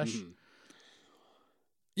pass rush. Mm-hmm.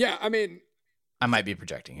 Yeah, I mean, I might be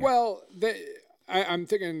projecting here. Well, I'm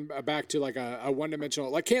thinking back to like a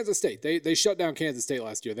one-dimensional, like Kansas State. They shut down Kansas State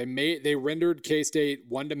last year. They rendered K-State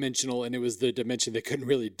one-dimensional, and it was the dimension they couldn't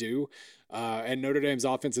really do. And Notre Dame's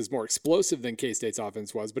offense is more explosive than K-State's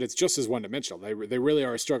offense was, but it's just as one-dimensional. They really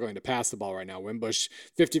are struggling to pass the ball right now. Wimbush,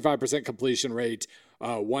 55% completion rate,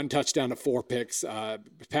 1 touchdown to 4 picks,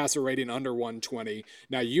 passer rating under 120.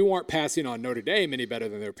 Now, you aren't passing on Notre Dame any better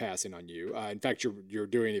than they're passing on you. In fact, you're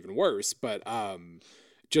doing even worse. But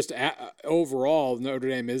overall, Notre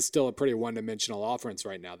Dame is still a pretty one-dimensional offense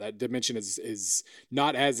right now. That dimension is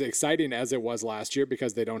not as exciting as it was last year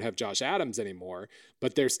because they don't have Josh Adams anymore.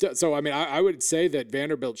 But they're still. So, I mean, I would say that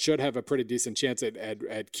Vanderbilt should have a pretty decent chance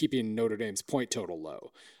at keeping Notre Dame's point total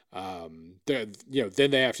low. Then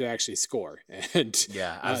they have to actually score. And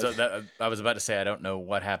yeah, I was about to say I don't know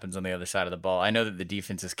what happens on the other side of the ball. I know that the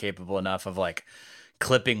defense is capable enough of like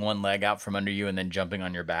clipping one leg out from under you and then jumping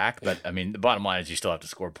on your back. But I mean, the bottom line is you still have to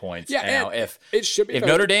score points. Yeah, now, if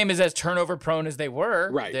Notre Dame is as turnover prone as they were,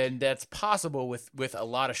 right, then that's possible with a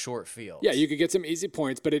lot of short fields. Yeah, you could get some easy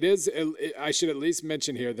points, but I should at least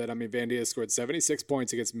mention here that Vandy has scored 76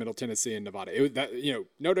 points against Middle Tennessee and Nevada.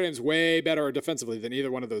 Notre Dame's way better defensively than either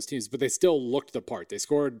one of those teams, but they still looked the part. They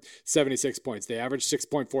scored 76 points. They averaged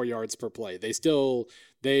 6.4 yards per play.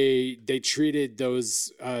 They treated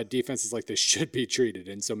those defenses like they should be treated.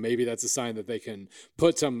 And so maybe that's a sign that they can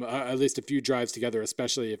put some at least a few drives together,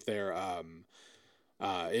 especially if they're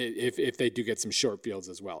if they do get some short fields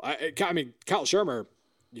as well. I mean, Kyle Shermer,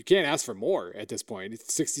 you can't ask for more at this point.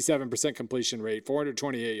 It's 67% completion rate,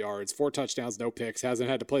 428 yards, 4 touchdowns, no picks. Hasn't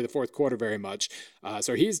had to play the fourth quarter very much,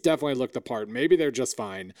 so he's definitely looked the part. Maybe they're just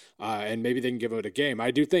fine, and maybe they can give it a game.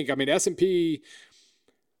 I do think. I mean, S&P.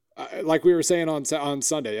 Like we were saying on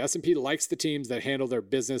Sunday, S&P likes the teams that handle their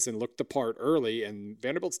business and look the part early, and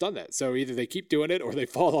Vanderbilt's done that. So either they keep doing it or they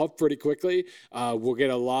fall off pretty quickly. We'll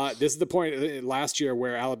get a lot. This is the point last year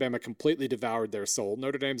where Alabama completely devoured their soul.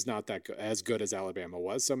 Notre Dame's not that as good as Alabama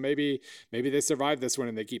was, so maybe they survive this one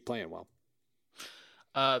and they keep playing well.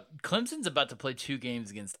 Clemson's about to play 2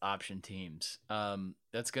 games against option teams.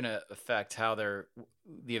 That's going to affect how the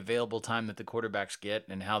available time that the quarterbacks get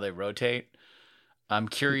and how they rotate. I'm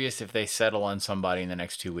curious if they settle on somebody in the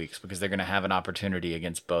next 2 weeks because they're going to have an opportunity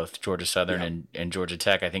against both Georgia Southern and Georgia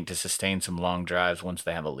Tech, I think, to sustain some long drives once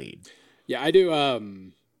they have a lead. Yeah, I do.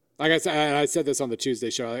 Like I said this on the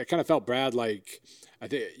Tuesday show. I kind of felt Brad like I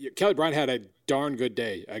think Kelly Bryant had a darn good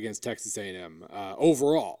day against Texas A&M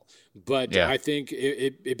overall. But I think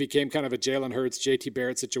it became kind of a Jalen Hurts, JT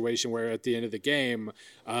Barrett situation where at the end of the game,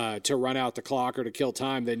 to run out the clock or to kill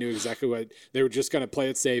time, they knew exactly what they were just going to play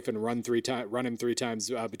it safe and run him three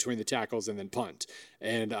times between the tackles and then punt.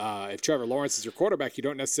 And if Trevor Lawrence is your quarterback, you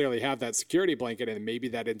don't necessarily have that security blanket, and maybe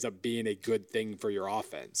that ends up being a good thing for your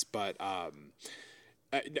offense. But I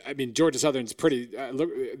mean, Georgia Southern's pretty.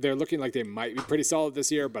 They're looking like they might be pretty solid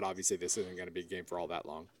this year, but obviously this isn't going to be a game for all that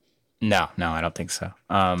long. No, I don't think so.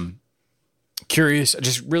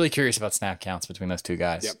 Just really curious about snap counts between those two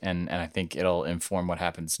guys, and I think it'll inform what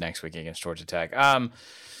happens next week against Georgia Tech.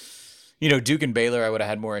 Duke and Baylor, I would have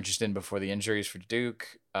had more interest in before the injuries for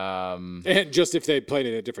Duke. And just if they played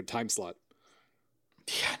in a different time slot.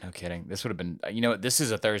 Yeah, no kidding. This would have been. This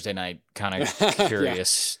is a Thursday night kind of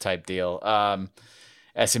curious type deal.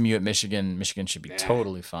 SMU at Michigan. Michigan should be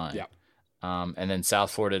totally fine. Yeah. And then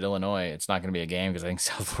South Florida at Illinois. It's not going to be a game because I think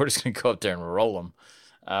South Florida's going to go up there and roll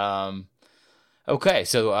them. Okay,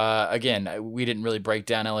 so again, we didn't really break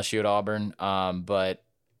down LSU at Auburn, but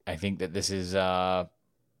I think that this is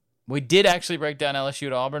we did actually break down LSU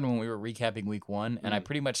at Auburn when we were recapping week 1, and I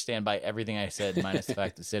pretty much stand by everything I said, minus the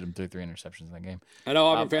fact that Stidham threw 3 interceptions in that game. I know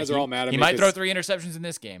Auburn fans are all mad at me. He might throw 3 interceptions in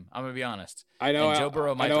this game. I'm going to be honest. I know Joe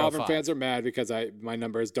Burrow might throw 5. Auburn fans are mad because my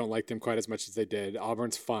numbers don't like them quite as much as they did.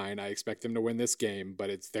 Auburn's fine. I expect them to win this game, but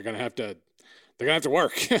they're going to have to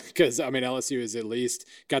work because, LSU has at least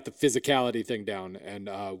got the physicality thing down, and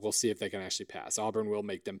we'll see if they can actually pass. Auburn will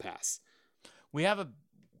make them pass.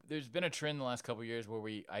 There's been a trend the last couple of years where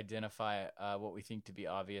we identify what we think to be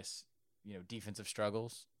obvious, defensive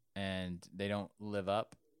struggles, and they don't live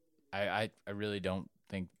up. I really don't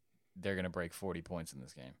think they're going to break 40 points in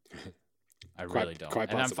this game. I really don't.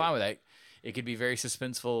 And I'm fine with that. It could be very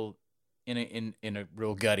suspenseful in a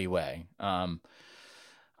real gutty way. I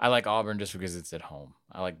like Auburn just because it's at home.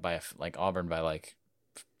 I like Auburn by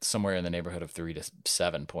somewhere in the neighborhood of 3 to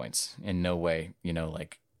 7 points. In no way,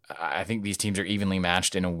 I think these teams are evenly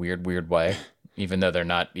matched in a weird way, even though they're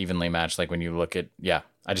not evenly matched. Like when you look at,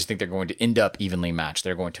 I just think they're going to end up evenly matched.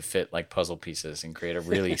 They're going to fit like puzzle pieces and create a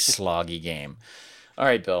really sloggy game. All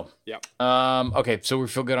right, Bill. Yeah. Okay, so we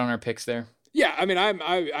feel good on our picks there. Yeah,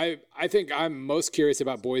 I think I'm most curious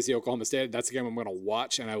about Boise, Oklahoma State. That's a game I'm going to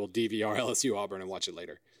watch, and I will DVR LSU Auburn and watch it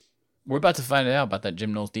later. We're about to find out about that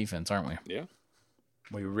Jim Knowles defense, aren't we? Yeah.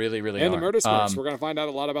 We really are. And the Murder Smurfs. We're going to find out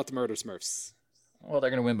a lot about the Murder Smurfs. Well,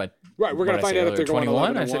 they're going to win by right. We're going to find out if they're going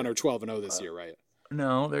 11-1 or 12-0 this year, right?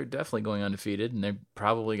 No, they're definitely going undefeated, and they're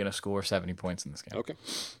probably going to score 70 points in this game. Okay,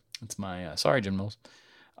 that's my sorry, Jim Knowles.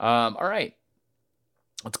 All right,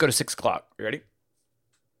 let's go to 6 o'clock. You ready?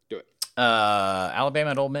 Do it.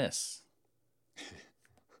 Alabama and Ole Miss.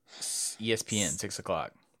 ESPN 6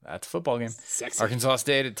 o'clock. That's a football game. Sexy. Arkansas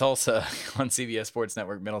State at Tulsa on CBS Sports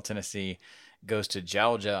Network. Middle Tennessee goes to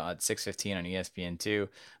Georgia at 6:15 on ESPN2.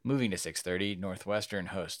 Moving to 6:30, Northwestern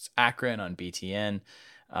hosts Akron on BTN.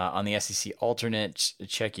 On the SEC alternate,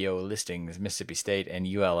 check your listings, Mississippi State and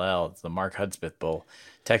ULL. It's the Mark Hudspeth Bowl.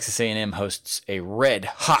 Texas A&M hosts a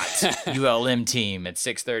red-hot ULM team at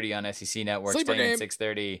 6:30 on SEC Network. Sleeper staying game. At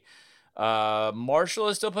 6:30. Marshall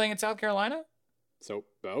is still playing in South Carolina?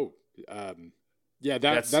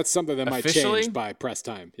 That's something that might change by press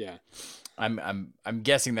time. Yeah. I'm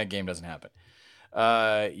guessing that game doesn't happen.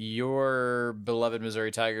 Your beloved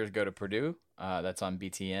Missouri Tigers go to Purdue. That's on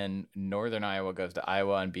BTN. Northern Iowa goes to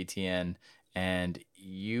Iowa on BTN. And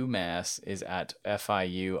UMass is at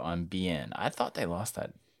FIU on BN. I thought they lost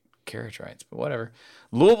that carriage rights, but whatever.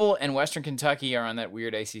 Louisville and Western Kentucky are on that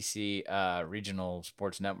weird ACC regional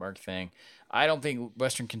sports network thing. I don't think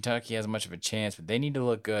Western Kentucky has much of a chance, but they need to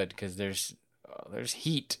look good because there's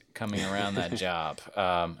heat coming around that job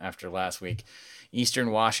after last week.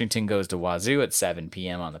 Eastern Washington goes to Wazoo at 7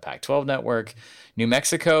 p.m. on the Pac-12 network. New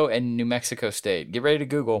Mexico and New Mexico State. Get ready to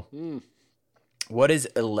Google. What is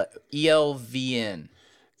ELVN?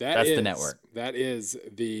 That's the network. That is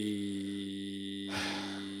the...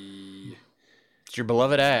 It's your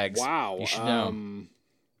beloved Ags. Wow. You should know.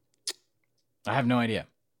 I have no idea.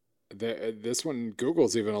 This one,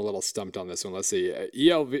 Google's even a little stumped on this one. Let's see.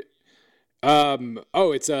 ELV...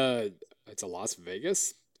 it's a Las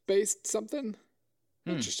Vegas based something.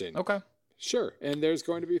 Interesting. Okay. Sure. And there's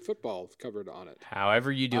going to be football covered on it.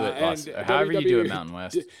 However you do it, however you do it, Mountain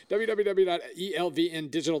West.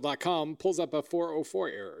 www.elvndigital.com pulls up a 404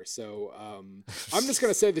 error. So I'm just going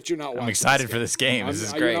to say that you're not watching. I'm excited for this game. This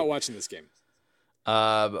is great. You're not watching this game.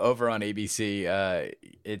 Over on ABC,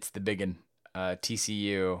 it's the big one,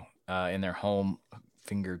 TCU in their home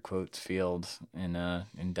finger quotes field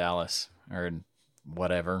in Dallas or in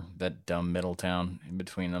whatever, that dumb middle town in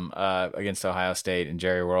between them, against Ohio State and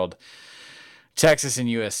Jerry World. Texas and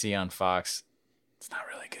USC on Fox. It's not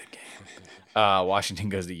really a good game. Washington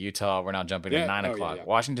goes to Utah. We're now jumping to 9 o'clock. Yeah.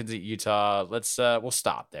 Washington's at Utah. We'll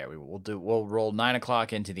stop there. We'll roll 9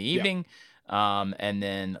 o'clock into the evening. Yeah. And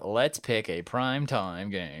then let's pick a prime time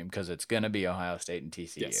game because it's going to be Ohio State and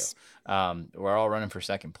TCU. Yes. We're all running for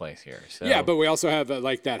second place here. So. Yeah, but we also have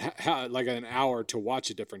like an hour to watch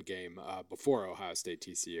a different game before Ohio State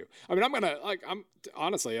TCU. I mean, I'm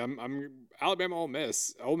Alabama Ole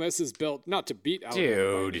Miss. Ole Miss is built not to beat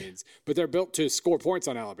Alabama, means, but they're built to score points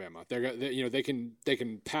on Alabama. They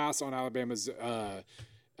can pass on Alabama's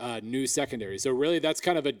new secondary. So really that's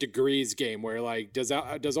kind of a degrees game where like, does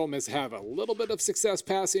Ole Miss have a little bit of success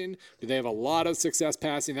passing? Do they have a lot of success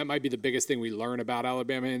passing? That might be the biggest thing we learn about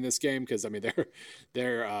Alabama in this game. Cause I mean,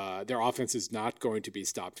 their offense is not going to be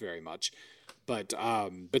stopped very much, but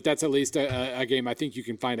that's at least a game. I think you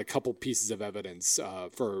can find a couple pieces of evidence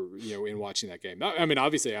for, in watching that game. I mean,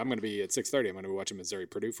 obviously I'm going to be at 6:30. I'm going to be watching Missouri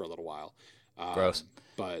Purdue for a little while. Gross.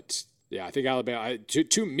 But yeah, I think Alabama.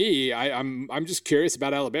 To me, I'm just curious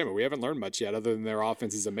about Alabama. We haven't learned much yet, other than their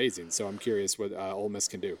offense is amazing. So I'm curious what Ole Miss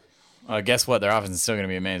can do. Guess what? Their offense is still going to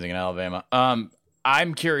be amazing in Alabama.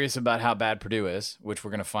 I'm curious about how bad Purdue is, which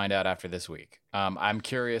we're going to find out after this week. I'm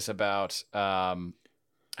curious about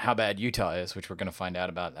how bad Utah is, which we're going to find out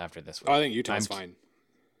about after this week. Oh, I think Utah's fine.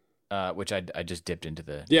 Which I just dipped into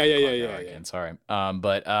the yeah. Again. Sorry,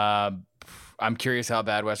 but I'm curious how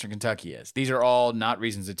bad Western Kentucky is. These are all not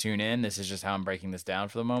reasons to tune in. This is just how I'm breaking this down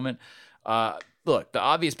for the moment. Look, the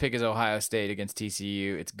obvious pick is Ohio State against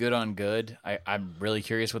TCU. It's good on good. I'm really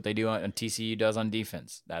curious what they do on TCU does on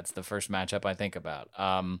defense. That's the first matchup I think about.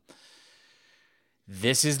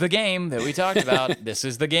 This is the game that we talked about. This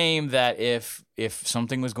is the game that if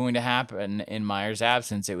something was going to happen in Meyer's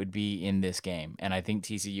absence, it would be in this game. And I think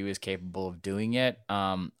TCU is capable of doing it.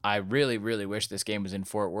 I really, really wish this game was in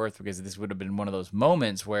Fort Worth because this would have been one of those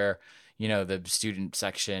moments where, the student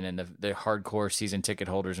section and the hardcore season ticket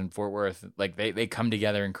holders in Fort Worth, like they come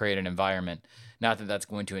together and create an environment. Not that that's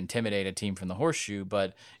going to intimidate a team from the Horseshoe,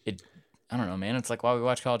 but I don't know, man. It's like why we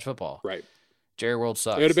watch college football. Right. Jerry World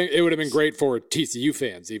sucks. It would have been great for TCU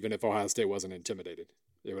fans, even if Ohio State wasn't intimidated.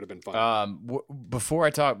 It would have been fun. Before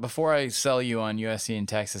I sell you on USC and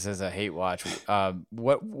Texas as a hate watch,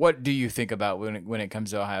 what do you think about when it comes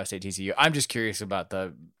to Ohio State TCU? I'm just curious about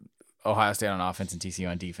the Ohio State on offense and TCU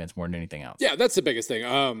on defense more than anything else. Yeah, that's the biggest thing.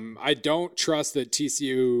 I don't trust that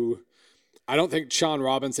TCU. I don't think Sean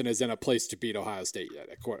Robinson is in a place to beat Ohio State yet,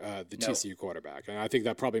 TCU quarterback. And I think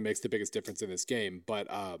that probably makes the biggest difference in this game. But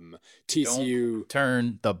TCU... Don't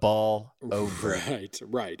turn the ball over.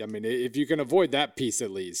 Right. I mean, if you can avoid that piece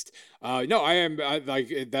at least.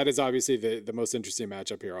 That is obviously the most interesting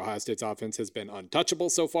matchup here. Ohio State's offense has been untouchable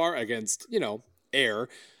so far against, air,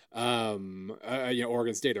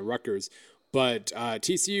 Oregon State and Rutgers. But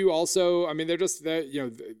TCU also, I mean, they're just that,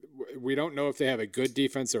 we don't know if they have a good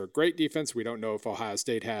defense or a great defense. We don't know if Ohio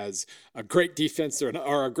State has a great defense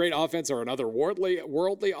or a great offense or another worldly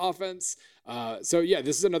offense. This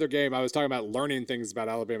is another game. I was talking about learning things about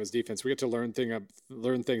Alabama's defense. We get to learn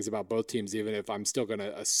things about both teams, even if I'm still going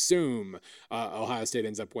to assume Ohio State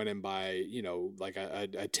ends up winning by, like a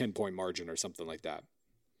 10-point margin or something like that.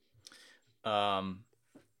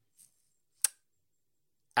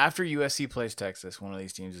 After USC plays Texas, one of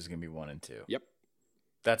these teams is going to be 1-2. Yep.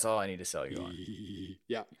 That's all I need to sell you on.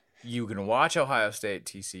 Yeah. You can watch Ohio State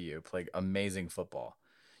TCU play amazing football.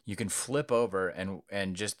 You can flip over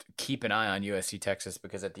and just keep an eye on USC Texas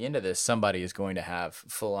because at the end of this, somebody is going to have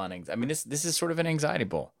full on anxiety. I mean, this is sort of an anxiety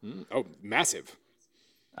bowl. Oh, massive.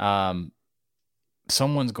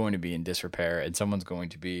 Someone's going to be in disrepair and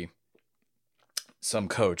some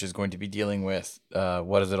coach is going to be dealing with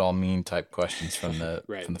what does it all mean type questions from the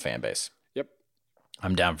from the fan base. Yep.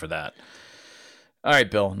 I'm down for that. All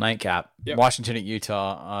right, Bill, nightcap. Yep. Washington at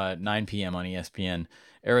Utah, 9 p.m. on ESPN.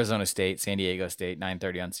 Arizona State, San Diego State,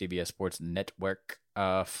 9:30 on CBS Sports Network.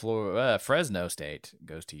 Fresno State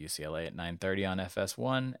goes to UCLA at 9:30 on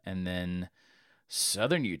FS1. And then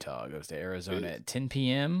Southern Utah goes to Arizona at 10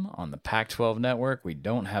 p.m. on the Pac-12 network. We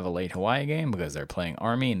don't have a late Hawaii game because they're playing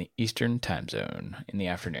Army in the Eastern time zone in the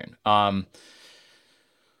afternoon.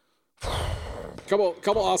 Couple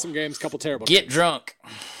awesome games, couple terrible Get games. Drunk.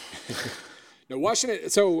 No, Washington.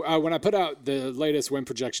 So when I put out the latest win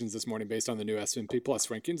projections this morning based on the new S&P Plus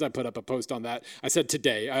rankings, I put up a post on that. I said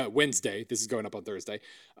today, Wednesday. This is going up on Thursday.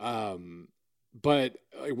 But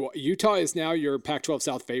Utah is now your Pac-12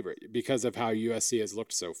 South favorite because of how USC has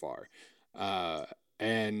looked so far.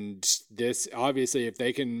 And this, obviously, if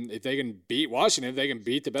they can beat Washington, if they can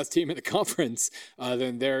beat the best team in the conference,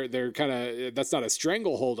 then they're kind of, that's not a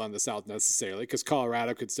stranglehold on the South necessarily, because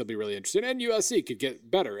Colorado could still be really interested, and USC could get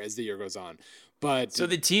better as the year goes on. But so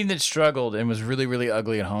the team that struggled and was really, really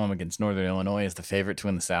ugly at home against Northern Illinois is the favorite to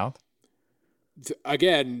win the South?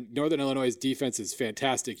 Again, Northern Illinois' defense is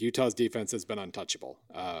fantastic. Utah's defense has been untouchable.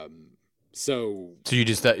 So you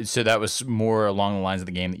just so that was more along the lines of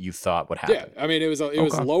the game that you thought would happen. Yeah, I mean it was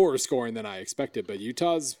lower scoring than I expected, but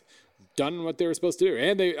Utah's done what they were supposed to do,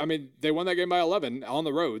 and they won that game by 11 on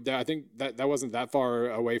the road. I think that wasn't that far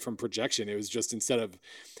away from projection. It was just, instead of,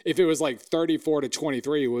 if it was like 34-23,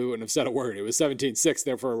 we wouldn't have said a word. It was 17-6.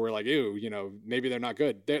 Therefore, we're like, ew, maybe they're not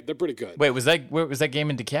good. They're pretty good. Wait, was that game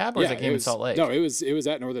in DeKalb, or was that game in Salt Lake? No, it was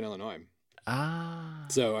at Northern Illinois.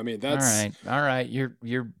 So I mean, that's all right. You're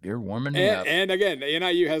warming me up. And again,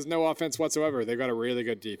 NIU has no offense whatsoever. They've got a really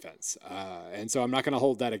good defense, and so I'm not going to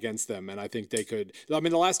hold that against them. And I think they could. I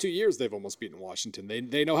mean, the last 2 years they've almost beaten Washington.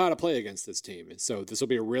 They know how to play against this team, and so this will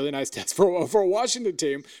be a really nice test for a Washington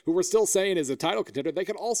team who we're still saying is a title contender. They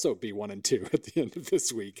could also be 1-2 at the end of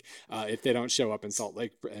this week if they don't show up in Salt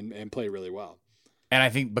Lake and play really well. And I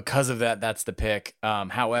think because of that, that's the pick.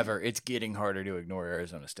 However, it's getting harder to ignore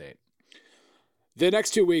Arizona State. The next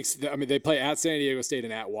 2 weeks, they play at San Diego State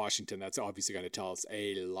and at Washington. That's obviously going to tell us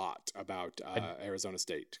a lot about Arizona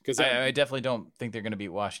State. Because I definitely don't think they're going to beat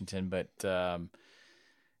Washington, but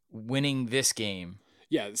winning this game,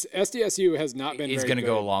 yeah, SDSU has not been. It's going to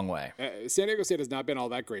go a long way. San Diego State has not been all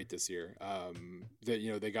that great this year.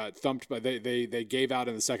 They got thumped, but they gave out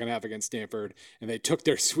in the second half against Stanford, and they took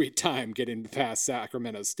their sweet time getting past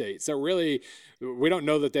Sacramento State. So really, we don't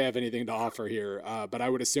know that they have anything to offer here. But I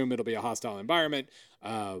would assume it'll be a hostile environment,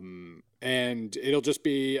 and it'll just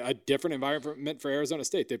be a different environment for Arizona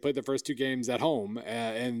State. They played the first 2 games at home,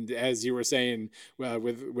 and as you were saying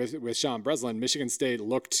with Sean Breslin, Michigan State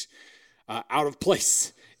looked out of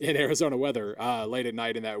place in Arizona weather late at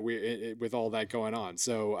night, with all that going on.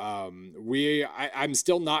 So I'm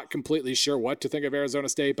still not completely sure what to think of Arizona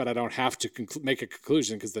State, but I don't have to make a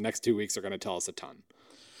conclusion because the next 2 weeks are going to tell us a ton.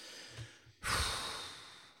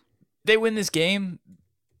 They win this game,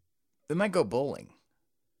 they might go bowling.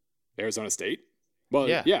 Arizona State? Well,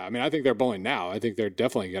 yeah. I mean, I think they're bowling now. I think they're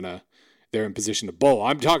definitely they're in position to bowl.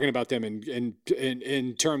 I'm talking about them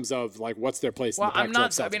in terms of like what's their place in the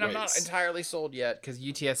Pac-12 South. I'm not entirely sold yet because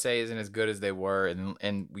UTSA isn't as good as they were,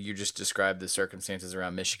 and you just described the circumstances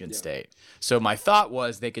around Michigan State. So my thought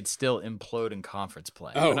was they could still implode in conference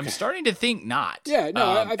play, but I'm starting to think not. Yeah, no.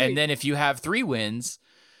 I think... And then if you have 3 wins,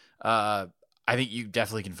 I think you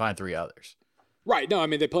definitely can find 3 others. Right. No, I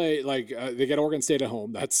mean, they play they get Oregon State at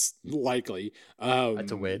home. That's likely.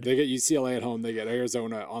 That's a win. They get UCLA at home. They get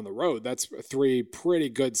Arizona on the road. That's 3 pretty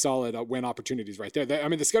good, solid win opportunities right there.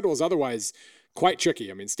 The schedule is otherwise quite tricky.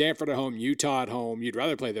 I mean, Stanford at home, Utah at home. You'd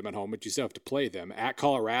rather play them at home, but you still have to play them at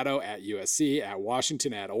Colorado, at USC, at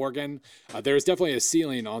Washington, at Oregon. There's definitely a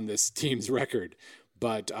ceiling on this team's record.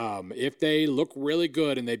 But if they look really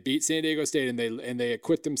good and they beat San Diego State and they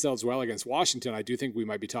acquit themselves well against Washington, I do think we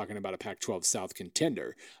might be talking about a Pac-12 South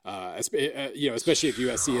contender, especially if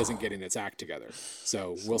USC isn't getting its act together.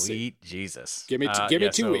 So we'll see. Sweet Jesus. Give me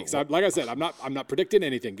 2 weeks. Like I said, I'm not predicting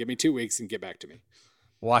anything. Give me 2 weeks and get back to me.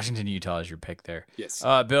 Washington, Utah is your pick there. Yes.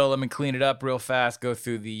 Bill, let me clean it up real fast. Go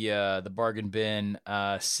through the bargain bin.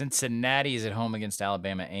 Cincinnati is at home against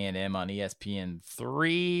Alabama A&M on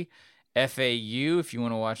ESPN3. FAU, if you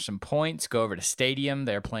want to watch some points, go over to Stadium.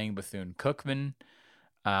 They're playing Bethune-Cookman.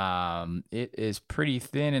 It is pretty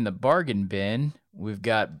thin in the bargain bin. We've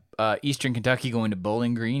got Eastern Kentucky going to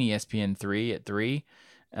Bowling Green, ESPN3 at 3.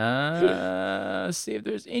 Let's see if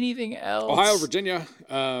there's anything else. Ohio, Virginia.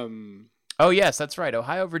 Oh, yes, that's right.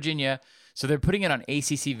 Ohio, Virginia. So they're putting it on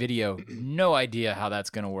ACC Video. No idea how that's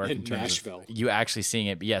going to work in terms Nashville. Of you actually seeing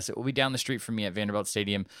it. But yes, it will be down the street from me at Vanderbilt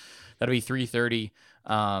Stadium. That'll be 3:30.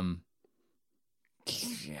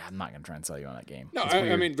 Yeah, I'm not going to try and sell you on that game. No,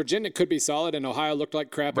 I mean, Virginia could be solid, and Ohio looked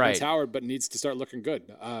like crap against Howard, but needs to start looking good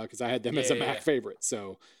because I had them as a MAC favorite.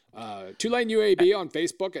 So Tulane UAB on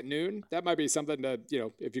Facebook at noon. That might be something to,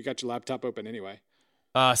 if you got your laptop open anyway.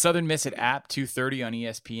 Southern Miss at App 2:30 on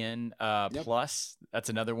ESPN Plus. That's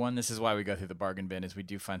another one. This is why we go through the bargain bin, is we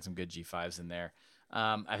do find some good G5s in there.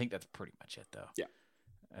 I think that's pretty much it, though. Yeah.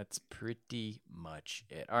 That's pretty much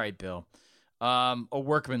it. All right, Bill. A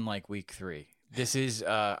workman-like week 3. This is,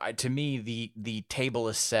 to me, the table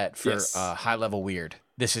is set for high-level weird.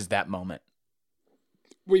 This is that moment.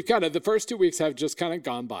 We've the first 2 weeks have just kind of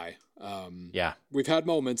gone by. We've had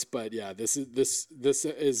moments, but this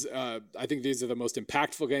is I think these are the most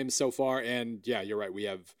impactful games so far. And you're right.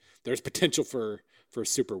 There's potential for for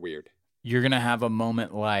super weird. You're going to have a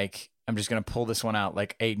moment like, I'm just going to pull this one out,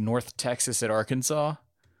 like a North Texas at Arkansas.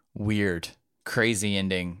 Weird, crazy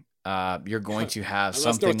ending. You're going to have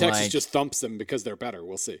something North Texas like, just thumps them because they're better.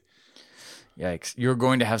 We'll see. Yikes. You're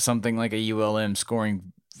going to have something like a ULM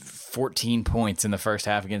scoring 14 points in the first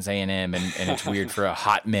half against A&M, and it's weird for a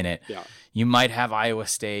hot minute. Yeah. You might have Iowa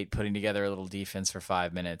State putting together a little defense for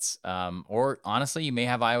 5 minutes. Or honestly, you may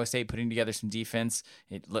have Iowa State putting together some defense.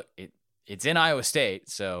 It's in Iowa State,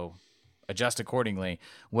 so adjust accordingly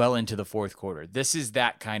well into the fourth quarter. This is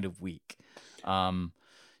that kind of week.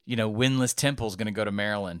 Winless Temple's going to go to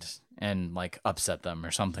Maryland and like upset them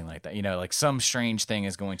or something like that. Like some strange thing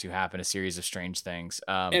is going to happen, a series of strange things.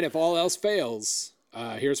 And if all else fails,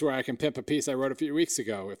 here's where I can pimp a piece I wrote a few weeks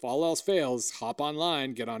ago. If all else fails, hop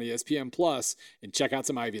online, get on ESPN Plus, and check out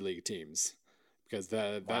some Ivy League teams. Because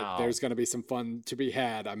there's going to be some fun to be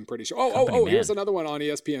had, I'm pretty sure. Here's another one on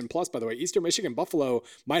ESPN Plus, by the way. Eastern Michigan Buffalo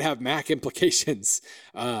might have MAC implications.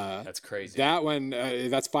 That's crazy. That one,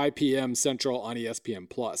 that's 5 p.m. Central on ESPN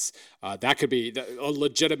Plus. That could be a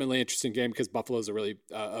legitimately interesting game because Buffalo's a really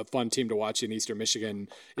a fun team to watch, and Eastern Michigan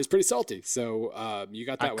is pretty salty. So you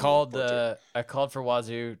got that one. I called for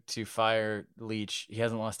Wazoo to fire Leach. He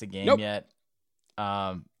hasn't lost a game yet.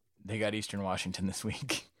 They got Eastern Washington this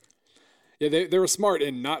week. Yeah, they were smart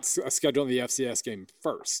in not scheduling the FCS game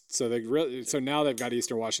first. So now they've got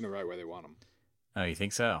Eastern Washington right where they want them. Oh, you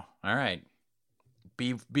think so? All right.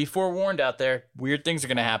 Be forewarned out there. Weird things are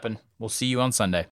going to happen. We'll see you on Sunday.